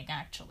annoying,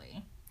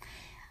 actually.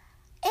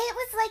 It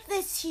was like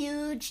this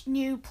huge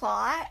new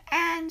plot,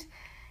 and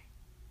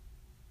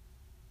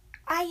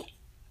I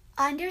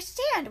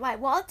understand why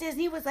Walt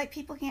Disney was like,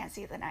 people can't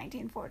see the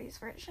 1940s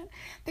version,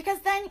 because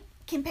then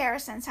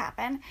comparisons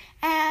happen,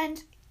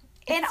 and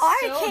in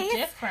our case,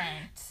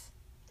 different.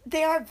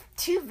 They are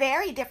two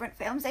very different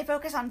films. They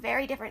focus on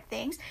very different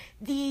things.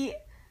 The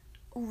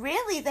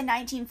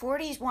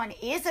 1940s one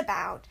is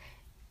about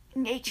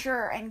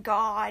nature and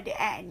God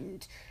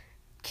and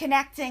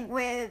connecting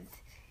with,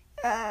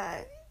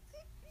 one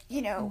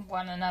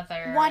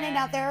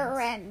another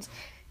and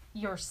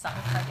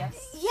yourself, I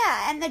guess.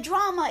 Yeah, and the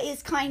drama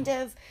is kind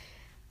of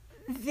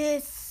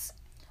this...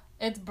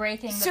 It's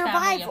breaking the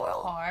survival. family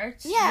apart.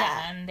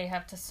 Yeah, and they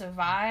have to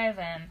survive,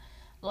 and,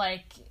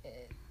 like,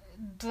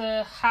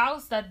 the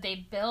house that they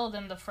build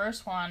in the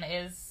first one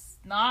is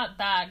not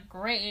that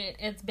great.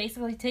 It's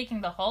basically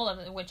taking the hull of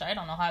it, which I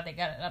don't know how they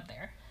got it up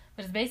there,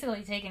 but it's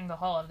basically taking the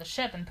hull of the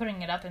ship and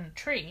putting it up in a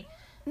tree.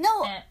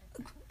 No,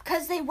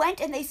 because they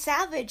went and they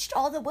salvaged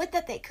all the wood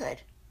that they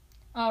could.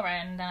 All right,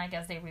 and then I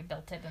guess they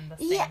rebuilt it in the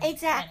same... Yeah,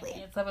 exactly.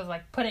 Anyway, it was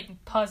like putting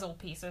puzzle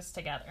pieces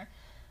together.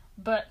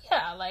 But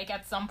yeah, like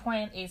at some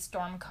point a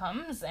storm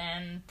comes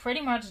and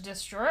pretty much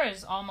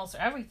destroys almost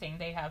everything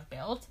they have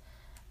built.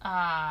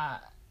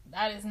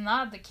 That is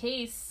not the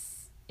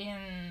case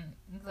in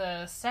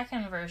the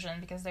second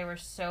version because they were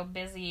so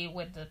busy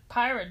with the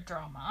pirate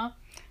drama.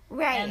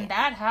 Right. And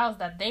that house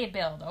that they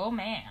built, oh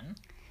man.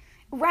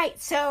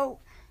 Right, so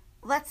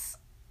let's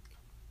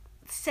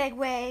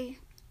segue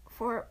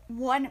for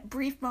one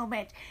brief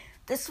moment.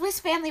 The Swiss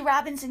Family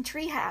Robinson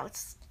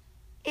treehouse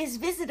is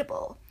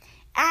visitable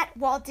at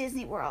Walt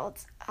Disney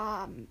World.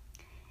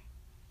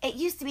 It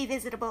used to be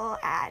visitable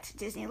at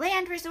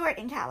Disneyland Resort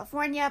in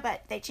California,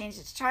 but they changed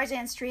it to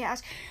Tarzan's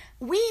treehouse.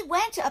 We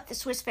went up the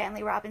Swiss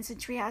Family Robinson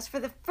treehouse for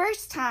the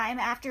first time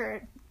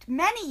after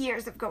many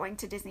years of going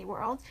to Disney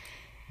World.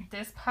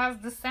 This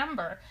past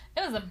December.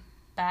 It was a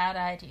bad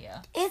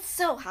idea. It's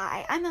so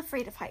high. I'm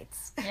afraid of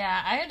heights.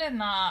 Yeah, I don't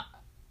know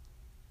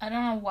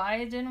why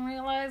I didn't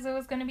realize it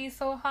was going to be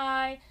so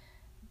high,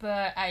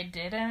 but I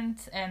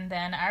didn't, and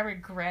then I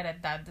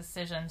regretted that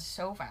decision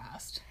so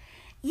fast.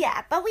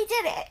 Yeah, but we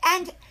did it,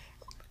 and,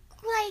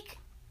 like,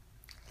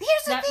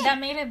 here's the thing.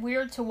 That made it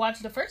weird to watch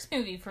the first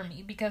movie for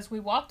me, because we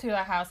walked through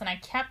the house, and I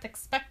kept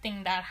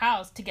expecting that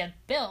house to get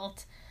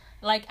built.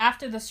 Like,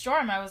 after the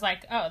storm, I was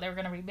like, oh, they're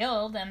going to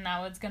rebuild, and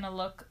now it's going to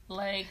look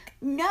like...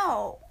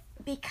 No,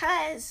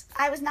 because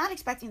I was not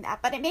expecting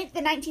that, but it made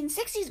the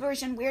 1960s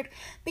version weird,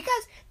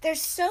 because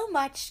there's so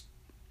much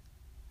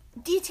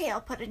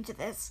detail put into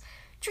this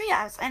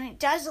treehouse, and it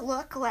does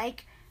look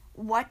like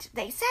what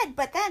they said,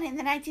 but then in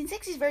the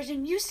 1960s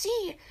version, you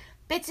see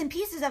bits and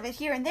pieces of it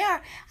here and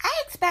there. I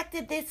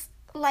expected this,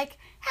 like,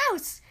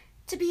 house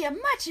to be a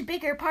much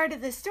bigger part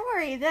of the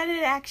story than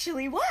it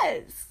actually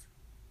was.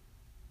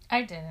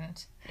 I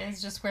didn't.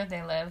 It's just where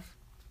they live.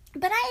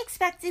 But I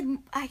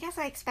guess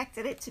I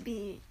expected it to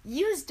be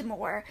used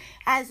more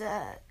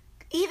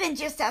even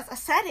just as a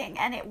setting,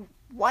 and it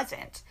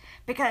wasn't,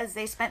 because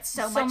they spent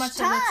so much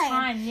time. Of the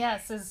time,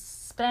 yes, is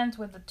spent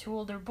with the two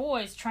older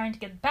boys trying to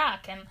get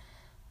back, and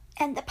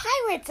the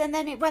pirates, and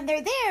then when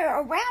they're there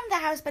around the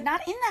house, but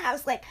not in the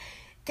house, like,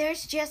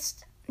 there's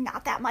just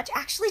not that much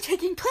actually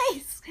taking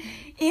place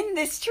in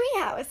this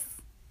treehouse.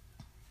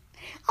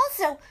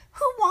 Also,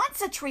 who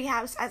wants a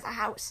treehouse as a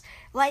house?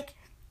 Like,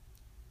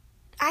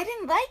 I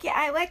didn't like it.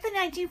 I like the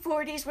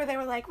 1940s where they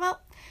were like,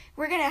 well,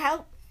 we're going to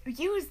help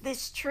use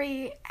this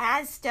tree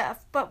as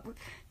stuff, but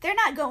they're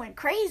not going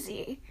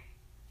crazy.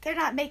 They're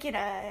not making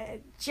a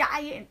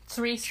giant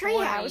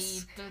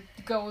treehouse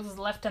that goes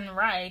left and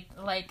right,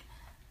 like...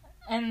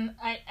 And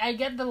I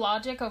get the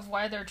logic of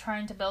why they're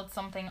trying to build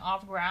something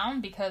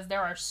off-ground, because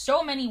there are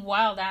so many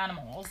wild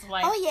animals.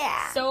 Like, oh,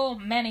 yeah. So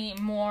many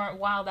more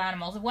wild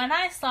animals. When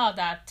I saw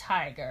that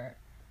tiger,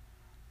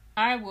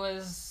 I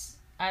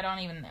don't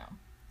even know.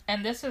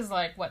 And this is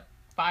like,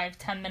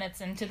 5-10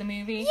 minutes into the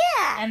movie?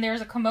 Yeah. And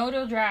there's a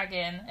Komodo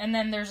dragon, and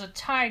then there's a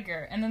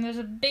tiger, and then there's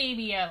a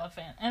baby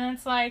elephant. And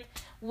it's like,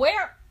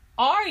 where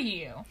are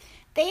you?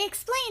 They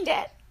explained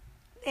it.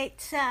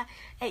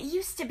 It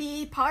used to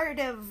be part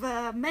of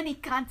many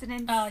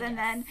continents, and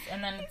then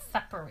it's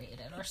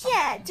separated or something.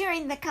 Yeah,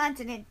 during the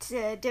continent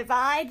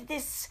divide,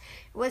 this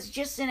was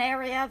just an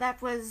area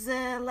that was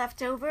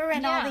left over,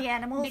 and all the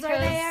animals are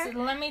there. Because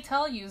let me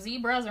tell you,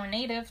 zebras are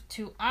native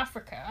to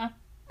Africa.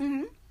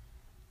 Mm-hmm.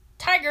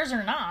 Tigers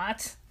are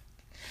not.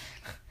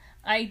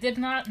 I did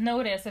not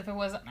notice if it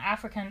was an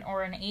African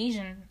or an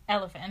Asian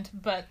elephant,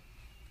 but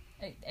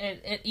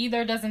it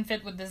either doesn't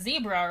fit with the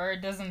zebra or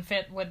it doesn't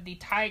fit with the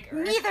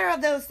tiger. Neither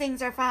of those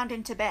things are found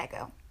in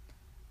Tobago.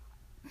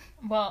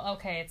 Well,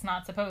 okay, it's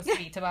not supposed to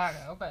be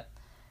Tobago, but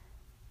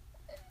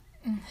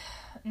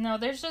no,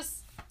 there's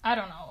just, I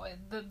don't know,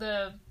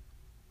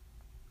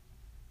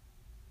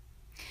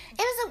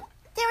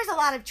 there was a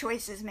lot of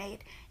choices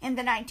made in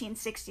the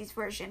 1960s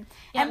version.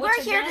 Yeah, and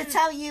we're here to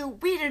tell you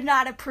we do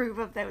not approve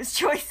of those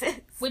choices.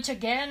 Which,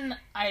 again,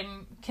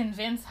 I'm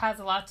convinced has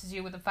a lot to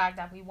do with the fact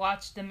that we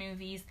watched the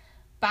movies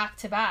back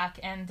to back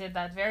and did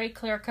that very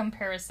clear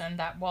comparison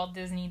that Walt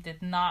Disney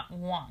did not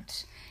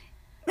want.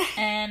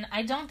 And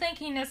I don't think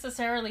he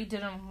necessarily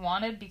didn't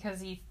want it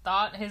because he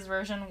thought his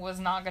version was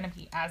not going to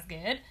be as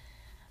good.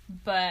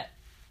 But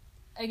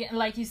again,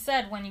 like you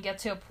said, when you get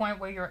to a point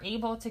where you're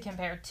able to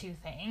compare two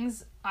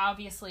things,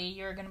 obviously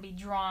you're going to be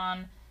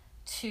drawn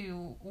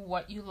to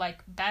what you like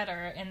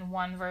better in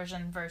one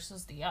version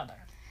versus the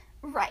other.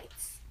 Right.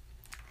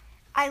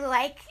 I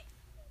like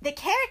the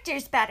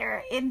characters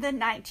better in the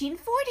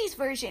 1940s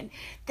version.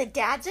 The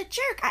dad's a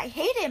jerk. I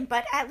hate him,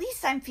 but at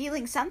least I'm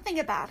feeling something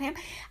about him.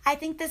 I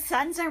think the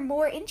sons are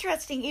more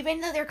interesting, even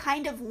though they're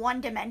kind of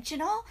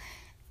one-dimensional.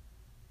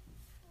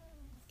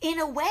 In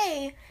a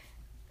way,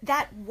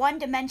 that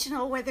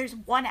one-dimensional where there's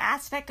one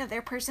aspect of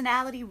their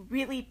personality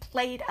really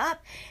played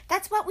up,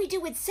 that's what we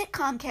do with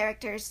sitcom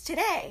characters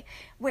today,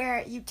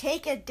 where you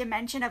take a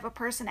dimension of a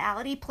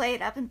personality, play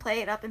it up and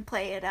play it up and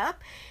play it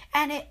up,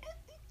 and it,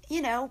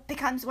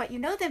 becomes what you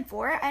know them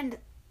for, and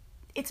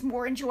it's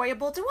more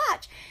enjoyable to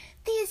watch.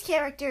 These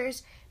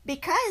characters,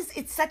 because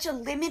it's such a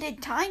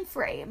limited time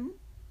frame,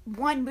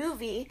 one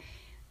movie,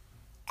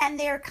 and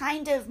they're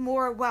kind of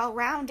more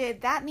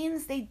well-rounded, that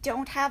means they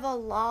don't have a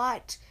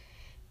lot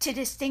to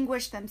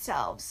distinguish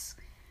themselves.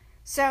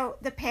 So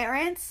the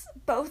parents,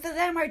 both of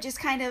them are just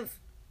kind of,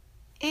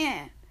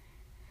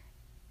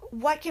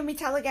 What can we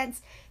tell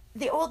against?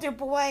 The older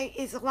boy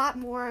is a lot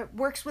more,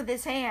 works with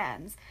his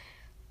hands.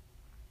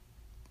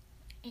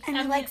 And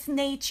he likes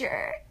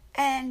nature.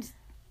 And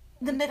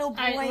the middle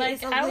boy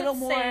is a little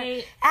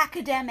more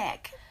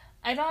academic.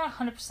 I don't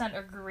 100%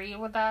 agree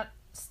with that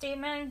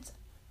statement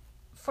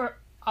for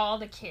all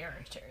the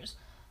characters.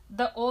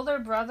 The older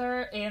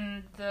brother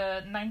in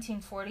the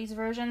 1940s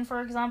version,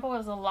 for example,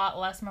 is a lot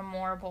less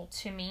memorable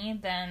to me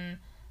than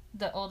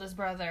the oldest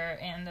brother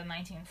in the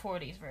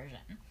 1940s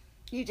version.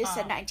 You just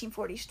said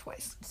 1940s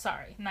twice.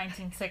 Sorry,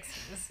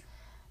 1960s.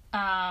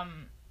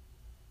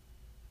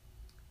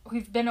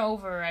 We've been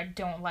over I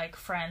don't like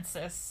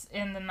Francis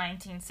in the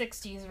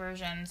 1960s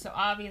version, so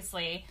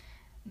obviously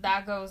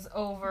that goes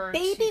over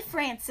Baby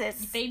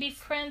Francis,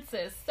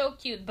 so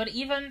cute. But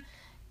even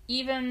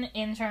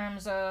in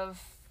terms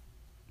of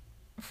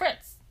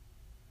Fritz,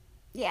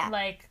 yeah,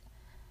 like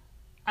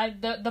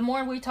the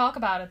more we talk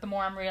about it, the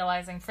more I'm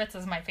realizing Fritz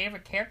is my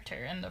favorite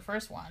character in the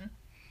first one.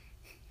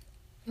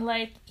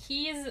 Like,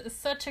 he's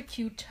such a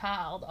cute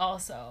child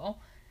also.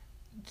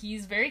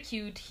 He's very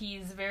cute,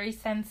 he's very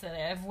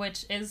sensitive,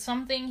 which is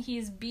something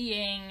he's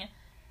being,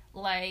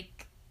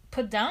 like,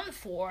 put down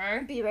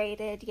for.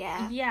 Berated,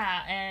 yeah.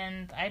 Yeah,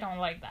 and I don't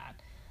like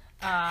that.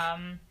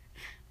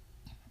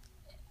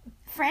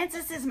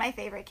 Francis is my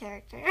favorite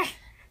character.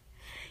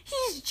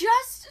 He's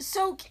just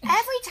so...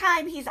 Every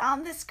time he's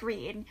on the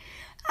screen,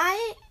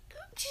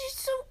 he's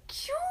so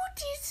cute,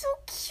 he's so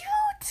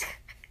cute.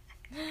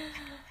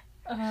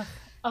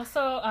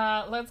 Also,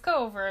 let's go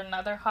over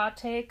another hot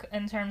take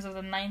in terms of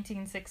the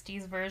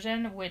 1960s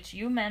version, which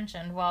you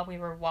mentioned while we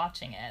were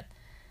watching it.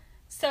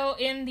 So,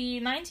 in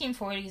the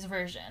 1940s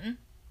version,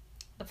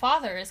 the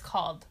father is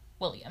called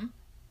William,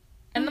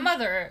 and the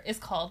mother is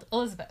called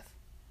Elizabeth.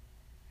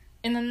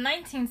 In the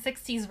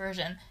 1960s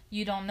version,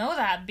 you don't know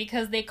that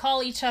because they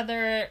call each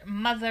other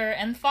mother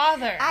and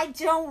father. I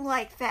don't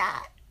like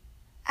that.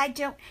 I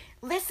don't...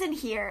 Listen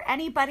here,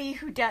 anybody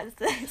who does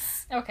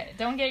this. Okay,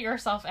 don't get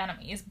yourself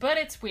enemies, but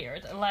it's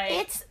weird. Like,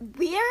 it's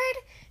weird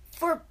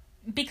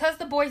because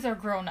the boys are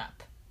grown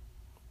up.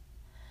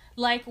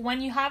 Like,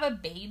 when you have a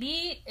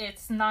baby,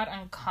 it's not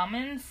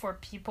uncommon for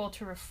people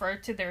to refer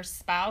to their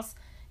spouse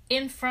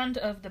in front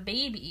of the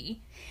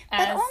baby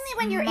as but only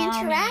when you're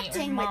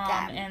interacting with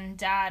them and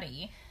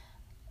daddy.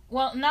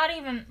 Well, not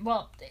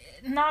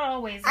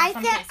always.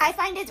 I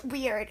find it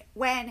weird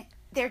when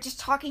they're just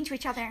talking to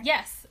each other.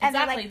 Yes,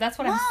 exactly. Like, that's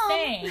what Mom. I'm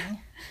saying.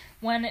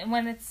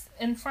 When it's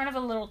in front of a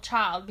little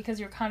child, because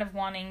you're kind of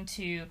wanting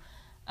to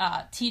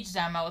teach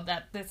them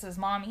that this is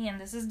mommy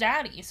and this is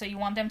daddy, so you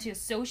want them to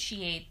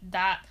associate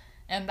that,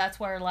 and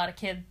that's where little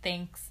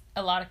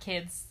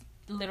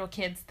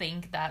kids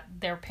think that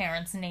their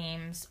parents'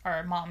 names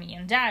are mommy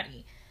and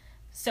daddy.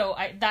 So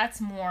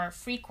that's more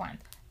frequent.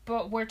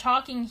 but we're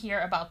talking here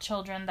about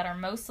children that are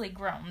mostly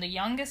grown. The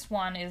youngest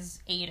one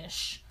is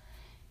 8-ish.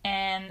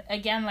 And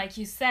again, like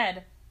you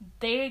said,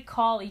 they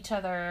call each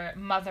other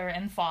mother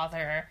and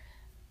father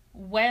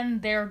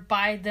when they're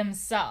by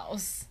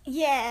themselves.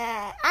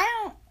 Yeah,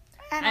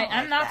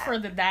 I'm not for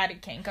the daddy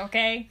kink,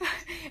 okay?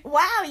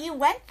 Wow, you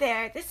went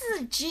there. This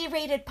is a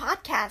G-rated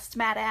podcast,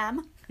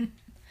 madam.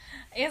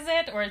 Is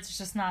it? Or it's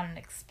just not an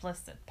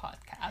explicit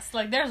podcast?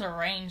 Like, there's a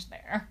range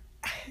there.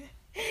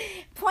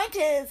 Point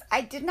is,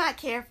 I did not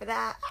care for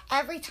that.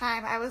 Every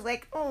time I was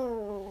like,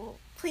 oh,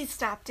 please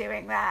stop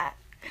doing that.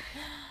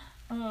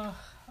 Ugh.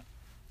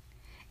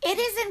 It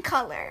is in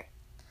color.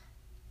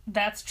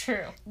 That's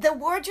true. The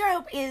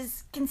wardrobe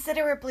is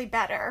considerably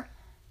better.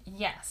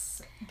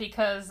 Yes,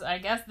 because I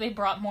guess they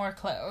brought more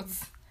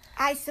clothes.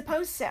 I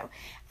suppose so.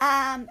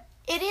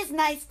 It is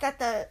nice that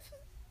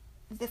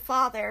the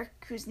father,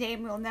 whose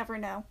name we'll never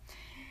know,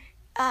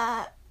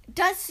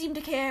 does seem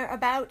to care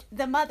about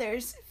the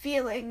mother's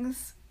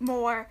feelings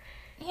more.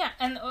 Yeah,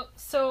 and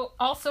so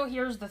also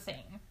here's the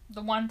thing.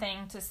 The one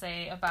thing to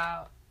say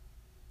about,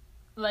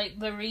 like,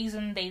 the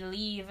reason they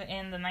leave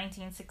in the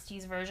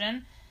 1960s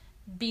version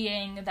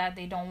being that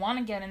they don't want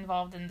to get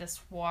involved in this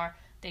war.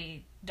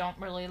 They don't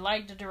really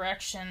like the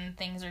direction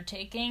things are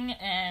taking,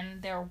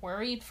 and they're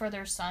worried for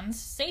their son's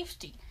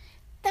safety.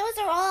 Those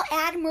are all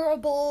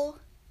admirable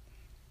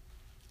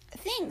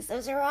things.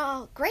 Those are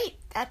all great.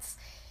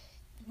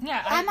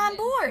 I'm on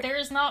board. There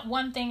is not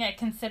one thing I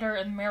consider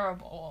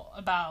admirable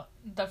about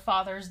the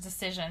father's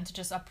decision to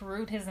just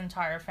uproot his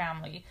entire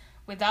family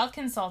without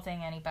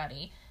consulting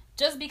anybody,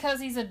 just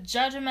because he's a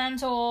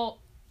judgmental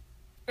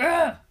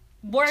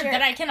word jerk.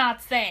 that I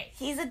cannot say.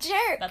 He's a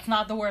jerk. That's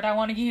not the word I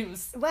want to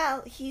use.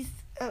 Well, he's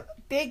a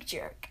big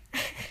jerk.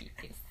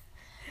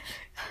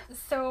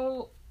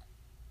 So,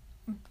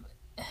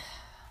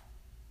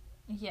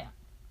 yeah.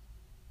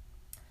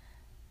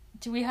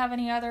 Do we have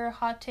any other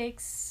hot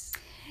takes?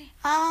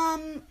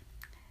 I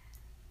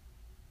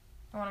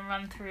want to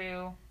run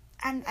through.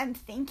 I'm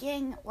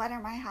thinking, what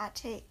are my hot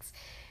takes?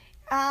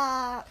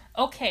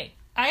 Okay,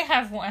 I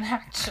have one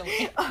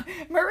actually.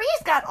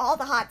 Marie's got all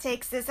the hot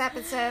takes this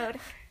episode.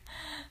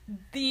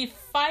 The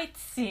fight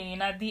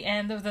scene at the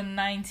end of the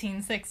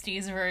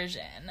 1960s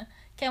version.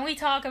 Can we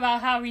talk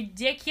about how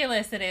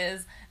ridiculous it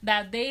is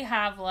that they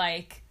have,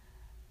 like,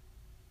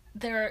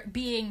 they're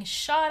being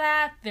shot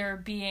at, they're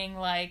being,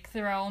 like,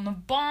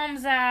 thrown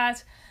bombs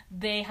at,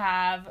 they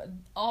have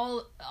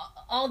all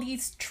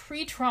these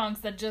tree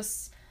trunks that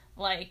just,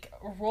 like,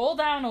 roll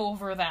down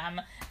over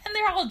them, and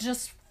they're all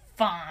just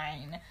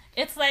fine.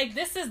 It's like,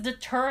 this is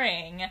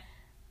deterring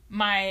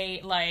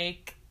my,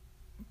 like,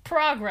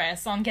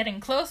 progress on getting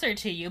closer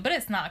to you, but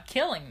it's not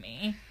killing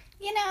me.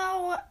 You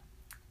know,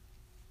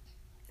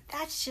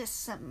 that's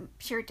just some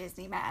pure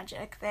Disney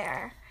magic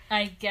there.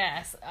 I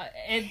guess.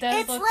 It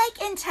does. It's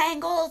like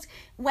Entangled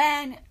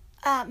when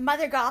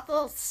Mother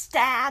Gothel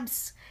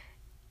stabs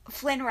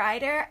Flynn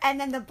Rider and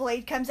then the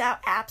blade comes out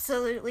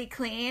absolutely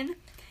clean.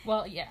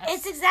 Well, yes.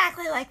 It's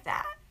exactly like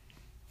that.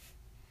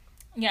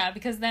 Yeah,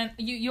 because then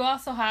you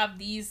also have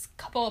these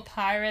couple of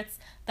pirates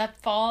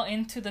that fall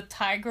into the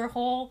tiger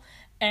hole,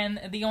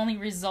 and the only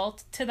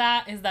result to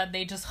that is that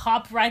they just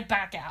hop right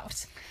back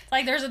out.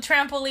 Like, there's a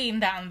trampoline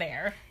down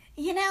there.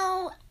 You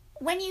know,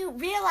 when you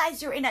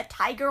realize you're in a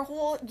tiger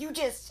hole, you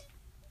just...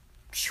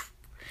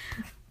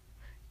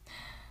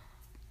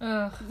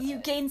 Ugh. You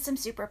gain some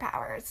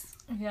superpowers.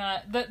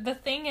 Yeah, the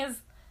thing is,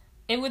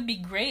 it would be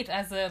great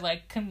as a,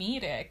 like,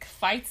 comedic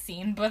fight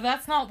scene, but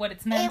that's not what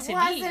it's meant to be. It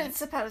wasn't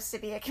supposed to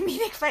be a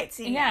comedic fight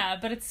scene. Yeah,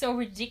 but it's so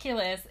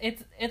ridiculous.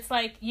 It's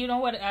like, you know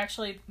what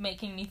actually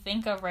making me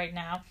think of right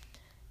now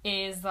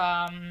is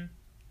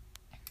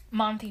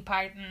Monty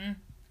Python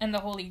and the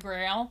Holy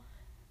Grail.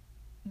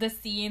 The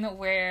scene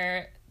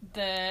where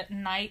the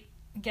knight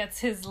gets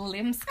his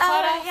limbs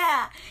cut off.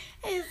 Yeah.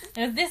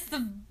 Is this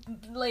the,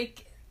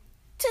 like...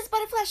 'Tis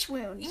but a flesh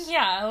wound.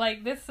 Yeah,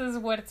 like, this is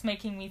what it's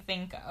making me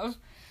think of.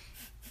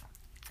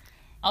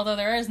 Although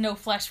there is no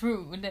flesh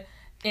wound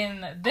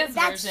in this version.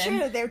 That's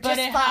true, they're just but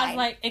it fine. has,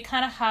 like, it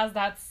kind of has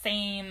that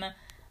same,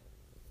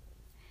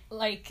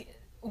 like,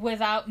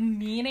 without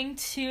meaning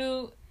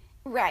to...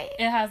 Right.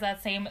 It has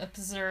that same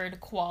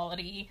absurd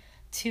quality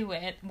to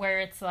it, where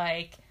it's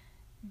like,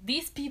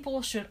 these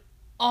people should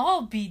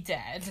all be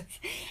dead.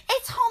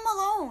 It's Home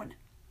Alone.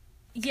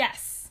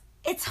 Yes.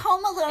 It's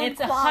Home Alone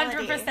it's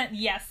quality. 100%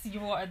 yes,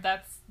 you are.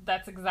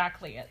 That's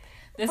exactly it.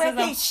 This where is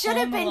they should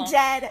have been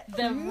dead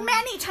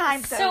many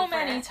times so over.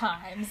 many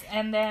times,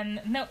 and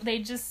then no, they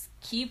just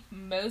keep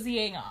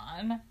moseying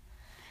on,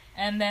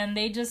 and then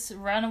they just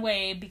run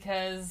away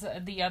because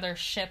the other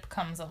ship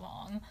comes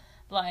along.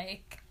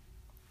 Like,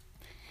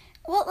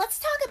 well, let's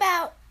talk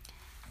about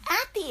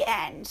at the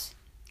end.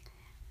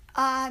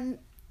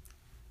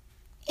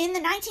 In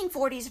the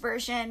 1940s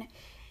version,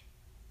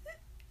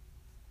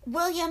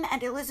 William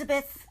and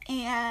Elizabeth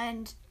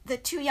and the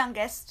two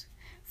youngest,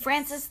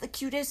 Francis, the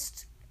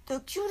cutest, and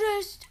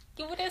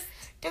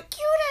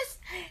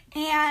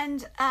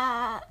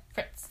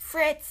Fritz.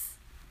 Fritz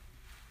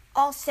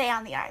all stay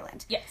on the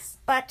island. Yes.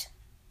 But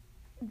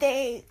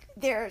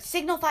their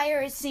signal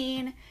fire is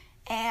seen,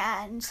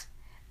 and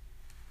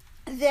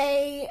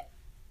they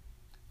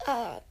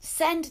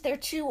send their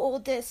two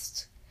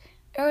oldest,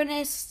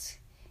 Ernest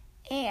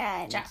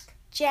and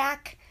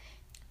Jack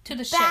to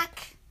the back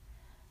ship.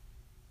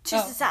 to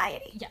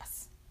society.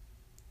 Yes.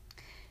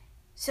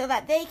 So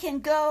that they can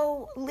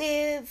go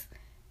live,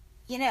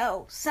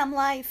 some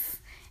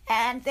life.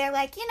 And they're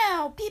like,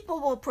 people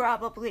will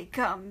probably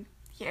come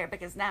here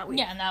because now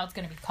now it's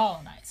going to be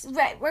colonized.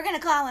 Right, we're going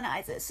to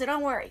colonize it, so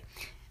don't worry.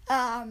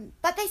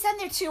 But they send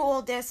their two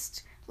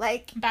oldest,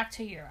 back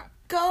to Europe.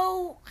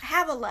 Go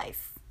have a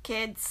life,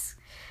 kids.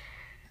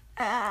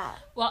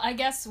 Well, I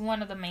guess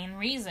one of the main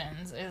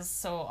reasons is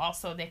so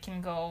also they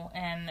can go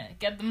and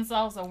get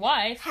themselves a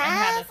wife and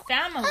have a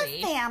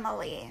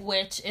family.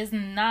 Which is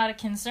not a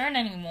concern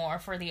anymore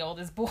for the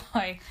oldest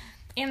boy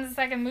in the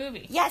second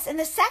movie. Yes, in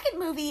the second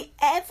movie,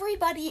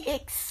 everybody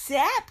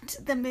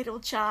except the middle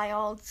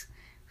child,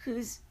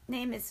 whose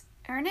name is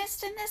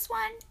Ernest in this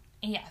one.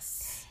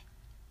 Yes.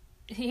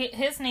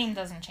 His name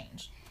doesn't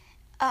change.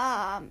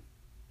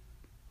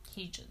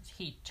 He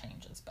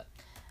changes, but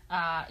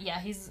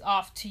he's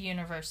off to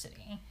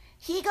university.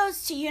 He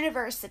goes to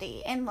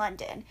university in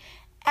London.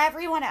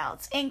 Everyone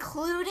else,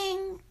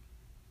 including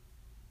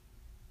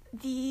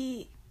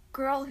the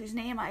girl whose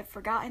name I've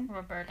forgotten.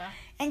 Roberta,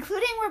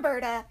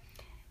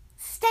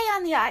 stay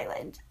on the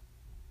island.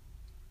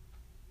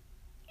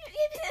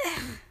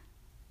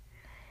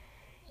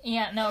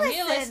 Yeah, no, listen,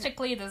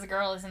 realistically, this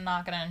girl is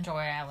not going to enjoy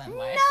island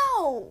life.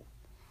 No.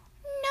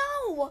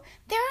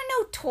 There are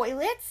no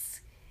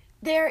toilets.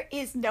 There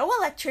is no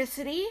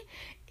electricity.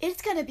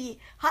 It's going to be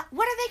hot.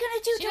 What are they going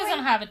to do? She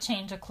doesn't have a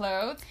change of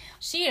clothes.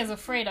 She is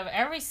afraid of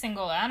every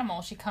single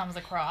animal she comes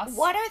across.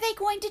 What are they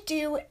going to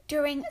do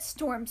during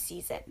storm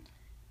season?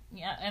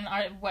 Yeah, and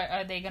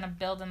are they going to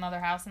build another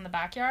house in the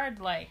backyard?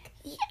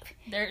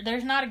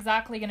 There's not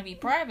exactly going to be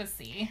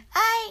privacy.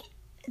 I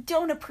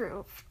don't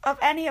approve of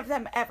any of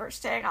them ever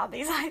staying on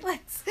these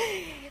islands.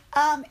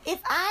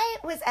 If I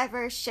was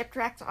ever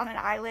shipwrecked on an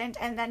island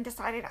and then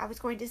decided I was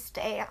going to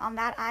stay on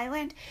that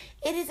island,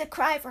 it is a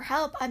cry for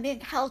help. I'm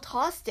being held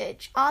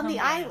hostage on the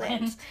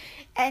island.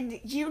 And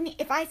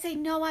if I say,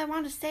 no, I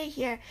want to stay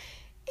here,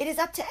 it is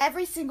up to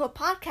every single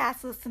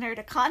podcast listener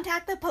to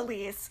contact the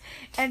police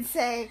and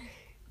say,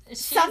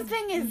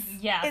 something is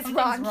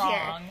wrong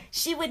here.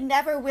 She would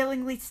never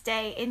willingly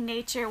stay in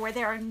nature where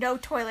there are no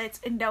toilets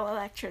and no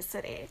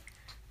electricity.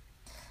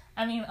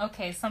 I mean,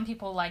 okay, some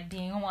people like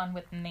being one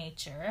with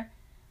nature.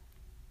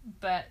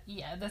 But,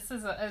 yeah, this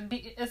is,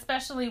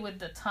 especially with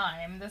the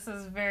time, this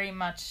is very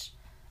much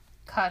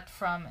cut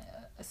from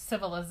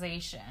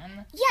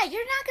civilization. Yeah,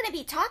 you're not going to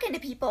be talking to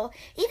people,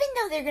 even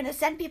though they're going to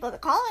send people to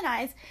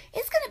colonize.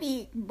 It's going to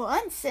be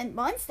months and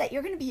months that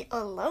you're going to be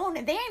alone,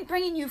 and they ain't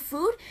bringing you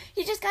food.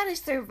 You just got to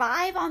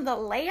survive on the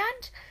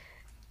land.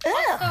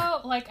 Ugh.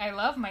 Also, I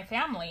love my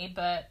family,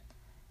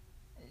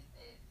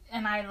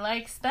 and I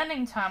like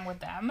spending time with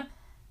them,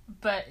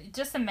 but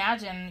just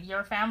imagine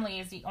your family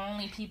is the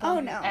only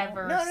people you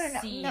ever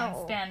see and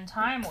spend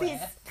time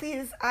with.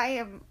 Please, I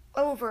am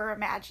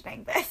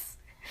over-imagining this.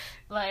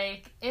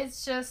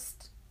 It's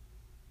just,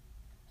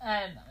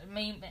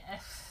 maybe.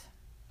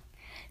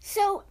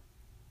 So,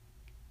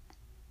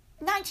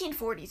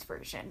 1940s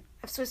version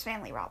of Swiss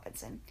Family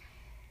Robinson.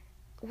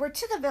 We're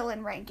to the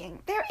villain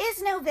ranking. There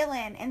is no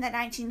villain in the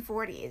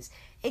 1940s,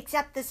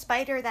 except the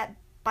spider that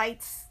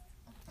bites.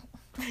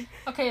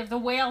 Okay, if the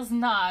whale's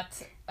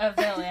not a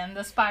villain,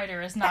 the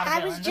spider is not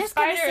a villain. The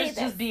spider is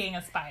just being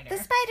a spider.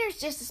 The spider is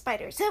just a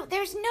spider. So,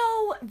 there's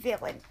no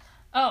villain.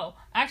 Oh,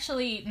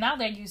 actually, now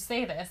that you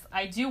say this,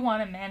 I do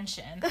want to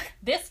mention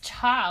this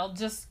child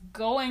just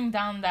going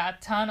down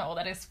that tunnel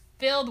that is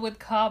filled with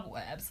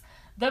cobwebs.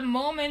 The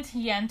moment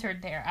he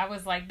entered there, I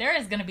was like, there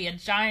is going to be a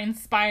giant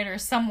spider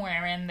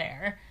somewhere in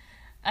there.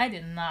 I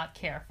did not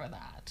care for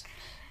that.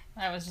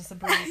 That was just a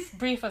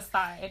brief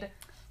aside.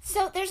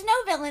 So, there's no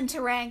villain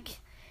to rank.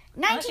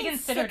 Unless you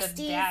consider the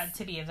dad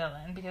to be a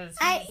villain, because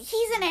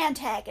he's an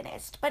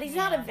antagonist, but he's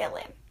not a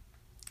villain.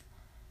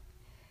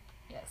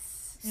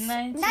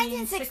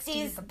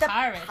 1960s, the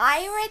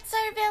pirates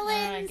are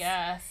villains. I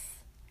guess.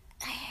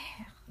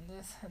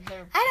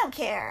 I don't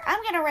care.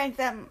 I'm going to rank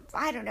them,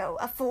 I don't know,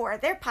 a 4.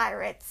 They're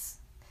pirates.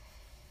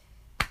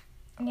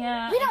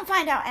 Yeah. We don't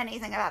find out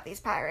anything about these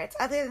pirates,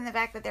 other than the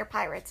fact that they're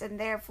pirates, and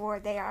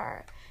therefore they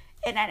are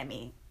an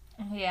enemy.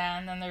 Yeah,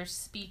 and then they're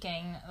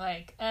speaking,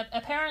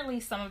 apparently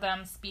some of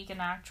them speak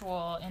an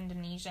actual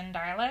Indonesian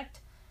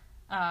dialect.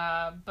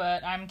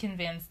 But I'm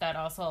convinced that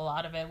also a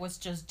lot of it was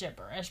just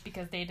gibberish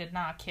because they did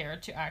not care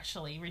to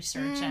actually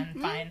research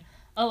and find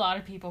a lot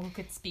of people who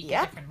could speak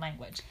a different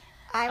language.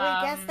 I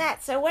would guess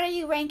that. So what are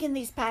you ranking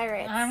these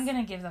pirates? I'm going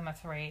to give them a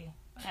 3.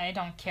 I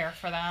don't care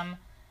for them.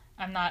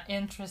 I'm not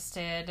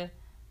interested.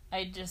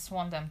 I just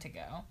want them to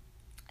go.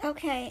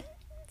 Okay.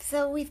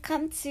 So we've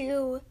come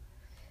to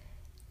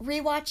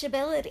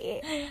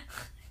rewatchability.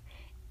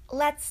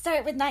 Let's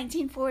start with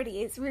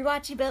 1940s.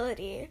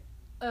 Rewatchability.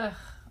 Ugh.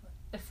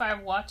 If I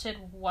watch it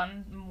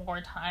one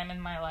more time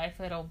in my life,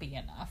 it'll be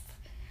enough.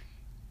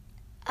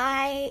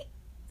 I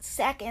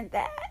second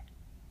that.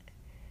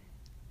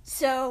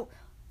 So,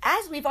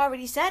 as we've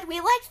already said, we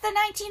liked the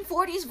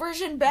 1940s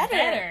version better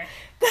than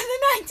the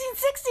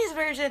 1960s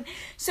version.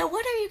 So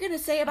what are you going to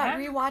say about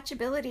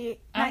rewatchability?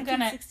 I'm going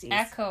to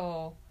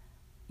echo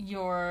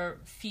your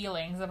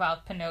feelings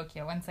about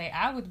Pinocchio and say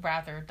I would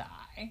rather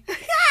die.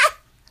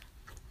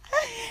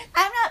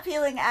 I'm not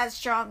feeling as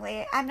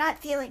strongly. I'm not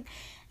feeling,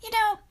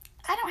 I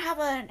don't have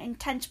an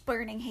intense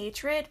burning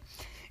hatred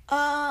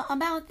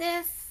about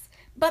this,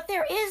 but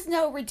there is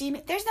no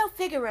redeeming, there's no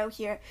Figaro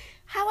here.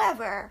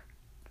 However,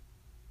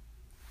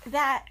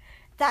 that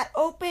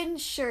open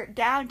shirt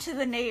down to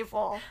the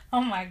navel.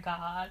 Oh my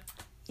God.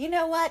 You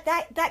know what?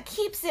 That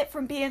keeps it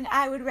from being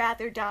I would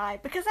rather die,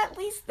 because at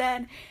least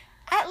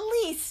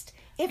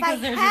if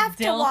because I have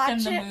to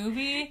watch in the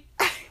movie.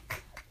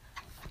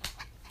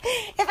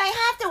 If I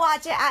have to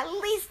watch it, at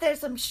least there's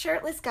some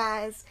shirtless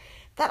guys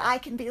that I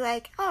can be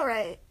like, all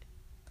right.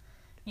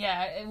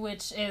 Yeah,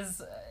 which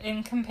is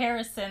in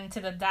comparison to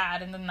the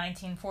dad in the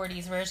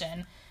 1940s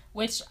version,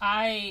 which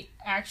I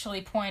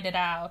actually pointed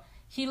out.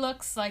 He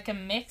looks like a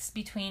mix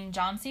between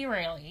John C.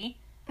 Reilly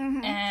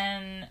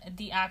and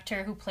the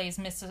actor who plays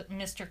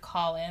Mr.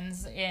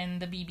 Collins in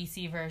the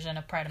BBC version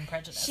of Pride and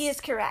Prejudice. She is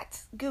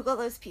correct. Google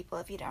those people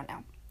if you don't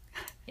know.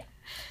 Yeah.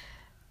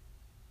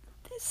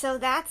 So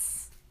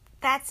that's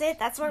it.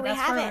 That's where we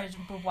have it.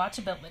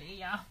 Watchability,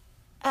 yeah.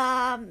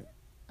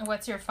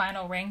 What's your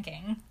final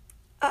ranking?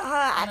 The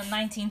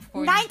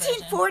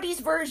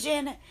 1940s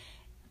version.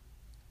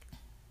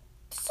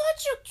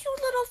 Such a cute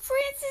little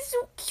Francis,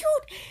 so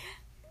cute.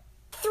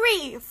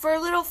 3 for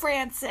little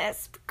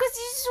Francis, because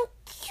he's so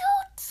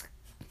cute.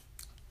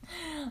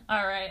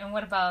 Alright, and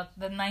what about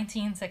the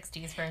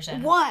 1960s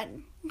version?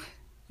 1.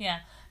 Yeah,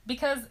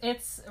 because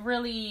it's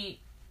really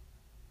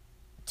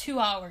 2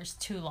 hours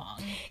too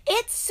long.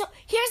 Here's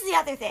the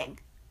other thing.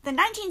 The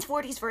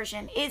 1940s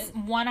version is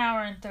 1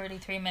 hour and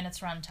 33 minutes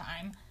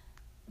runtime.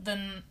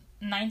 The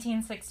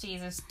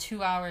 1960s is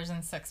 2 hours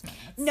and 6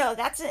 minutes. No,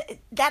 that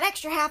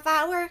extra half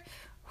hour,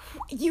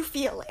 you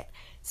feel it.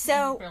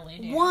 So, you really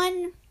do.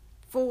 1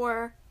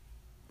 for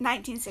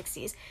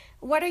 1960s.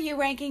 What are you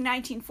ranking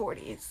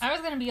 1940s? I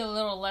was going to be a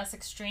little less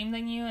extreme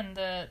than you in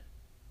the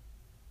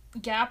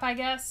gap, I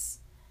guess.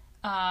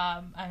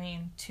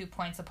 2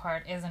 points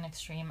apart isn't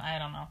extreme. I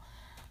don't know.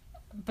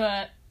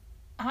 But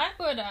I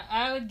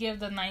would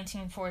give the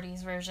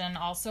 1940s version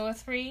also a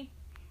 3.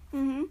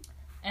 Mm-hmm.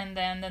 And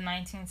then the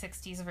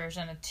 1960s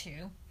version a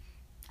 2.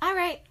 All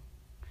right.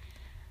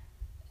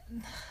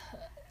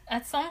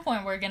 At some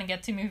point, we're going to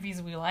get to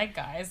movies we like,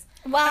 guys.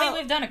 Well,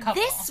 we've done a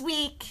couple.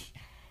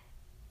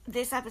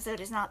 This episode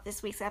is not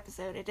this week's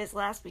episode. It is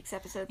last week's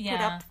episode. Yeah.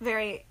 Put up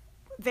very,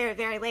 very,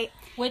 very late.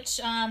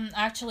 Which,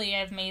 actually,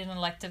 I've made an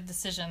elective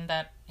decision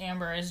that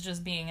Amber is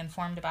just being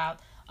informed about.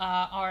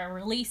 Our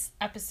release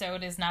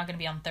episode is now going to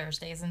be on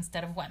Thursdays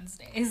instead of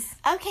Wednesdays.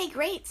 Okay,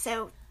 great.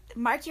 So,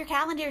 mark your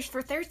calendars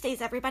for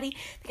Thursdays, everybody.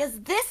 Because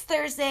this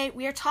Thursday,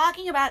 we are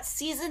talking about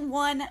Season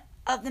 1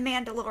 of The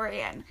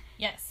Mandalorian.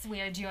 Yes, we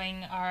are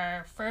doing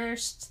our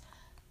first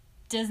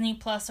Disney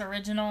Plus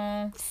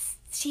original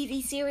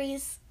TV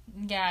series.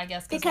 Yeah, I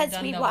guess because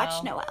we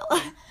watched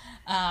Noelle.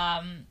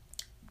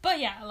 But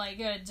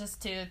yeah,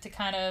 just to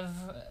kind of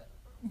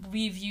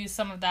review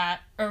some of that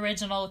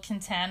original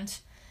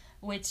content,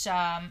 which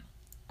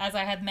as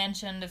I had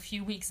mentioned a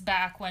few weeks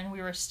back when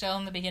we were still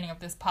in the beginning of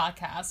this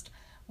podcast,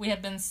 we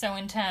had been so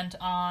intent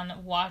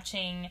on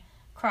watching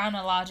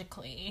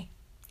chronologically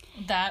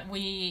that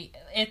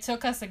it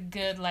took us a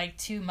good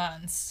 2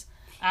 months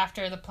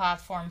after the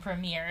platform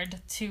premiered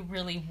to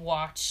really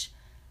watch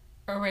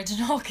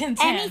original content.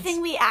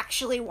 Anything we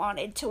actually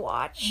wanted to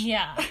watch.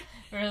 Yeah.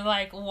 We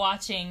were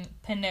watching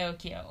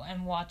Pinocchio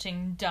and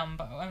watching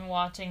Dumbo and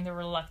watching The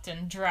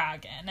Reluctant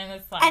Dragon, and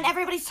it's and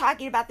everybody's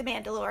talking about The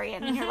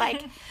Mandalorian, and you're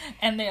like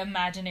and the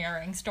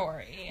Imagineering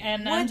story,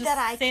 and I'm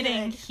just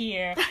sitting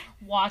here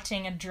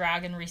watching a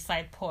dragon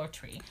recite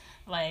poetry.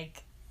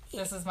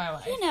 This is my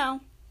life.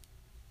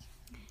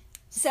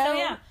 So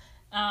yeah.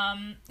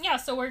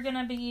 So we're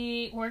gonna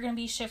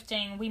be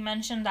shifting. We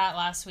mentioned that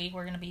last week.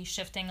 We're gonna be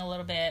shifting a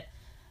little bit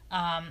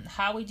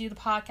how we do the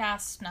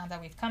podcast now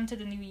that we've come to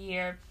the new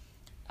year.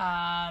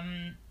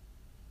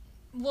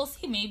 We'll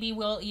see. Maybe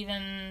we'll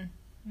even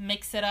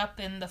mix it up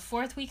in the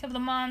 4th week of the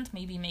month.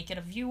 Maybe make it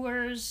a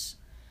viewer's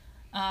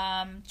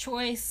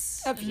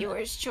choice. A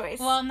viewer's choice.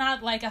 Well,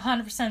 not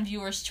 100%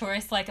 viewer's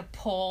choice, like a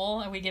poll,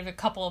 and we give a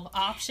couple of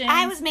options.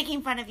 I was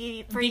making fun of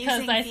you for using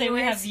because I say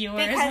we have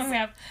viewers. And we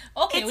have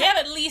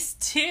at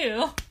least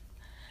 2.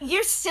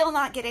 You're still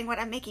not getting what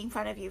I'm making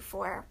fun of you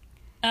for.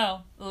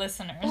 Oh,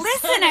 listeners.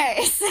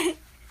 Listeners!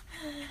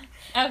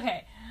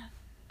 Okay.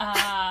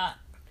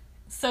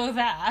 So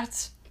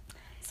that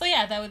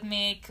would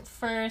make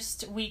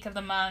first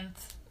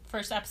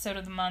episode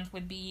of the month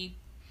would be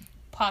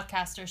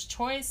Podcaster's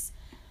Choice.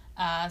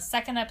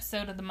 Second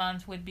episode of the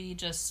month would be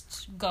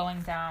just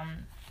going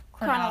down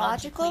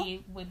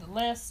chronologically with the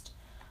list.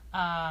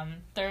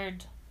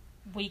 Third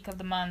week of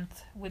the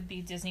month would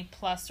be Disney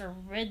Plus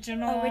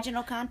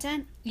original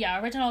content.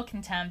 Yeah, original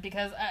content,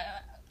 because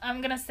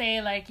I'm gonna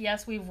say, like,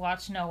 yes, we've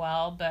watched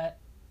Noelle, but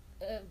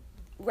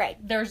Right.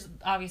 there's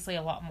obviously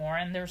a lot more,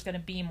 and there's gonna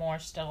be more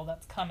still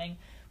that's coming.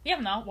 We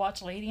have not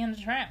watched Lady and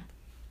the Tramp.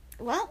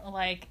 Well,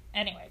 Like,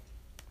 anyway.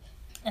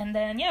 And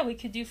then, we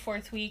could do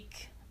 4th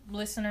week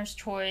listener's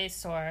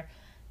choice, or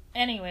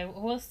anyway,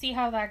 we'll see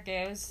how that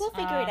goes. We'll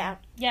figure it out.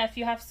 Yeah, if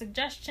you have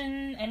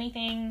suggestion,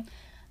 anything,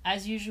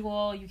 as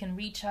usual, you can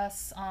reach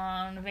us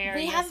on various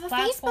we have a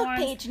platforms. Facebook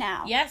page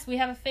now. Yes, we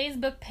have a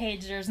Facebook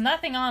page. There's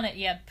nothing on it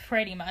yet,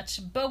 pretty much,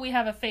 but we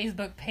have a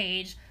Facebook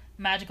page,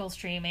 Magical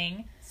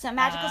Streaming. So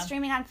Magical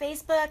Streaming on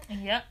Facebook.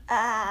 Yep.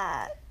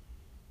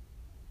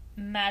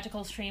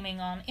 Magical Streaming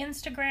on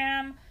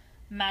Instagram.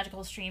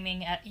 Magical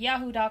Streaming at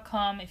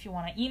yahoo.com if you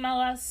want to email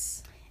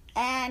us.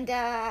 And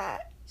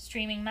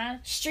Streaming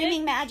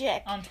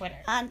Magic on Twitter.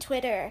 On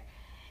Twitter.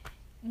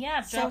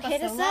 Yeah, So drop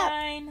hit us us a up.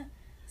 line.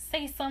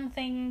 Say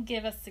something.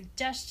 Give us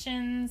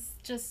suggestions.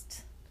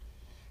 Just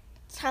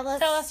Tell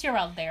us you're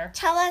out there.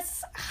 Tell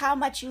us how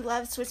much you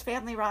love Swiss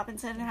Family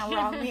Robinson and how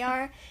wrong we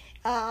are.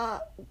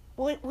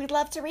 We'd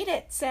love to read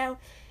it. So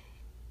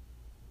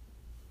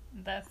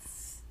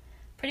That's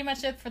pretty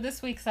much it for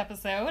this week's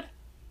episode.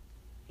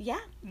 yeah.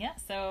 Yeah,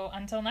 so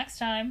until next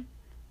time,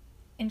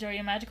 enjoy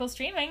your magical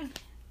streaming.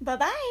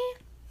 Bye-bye.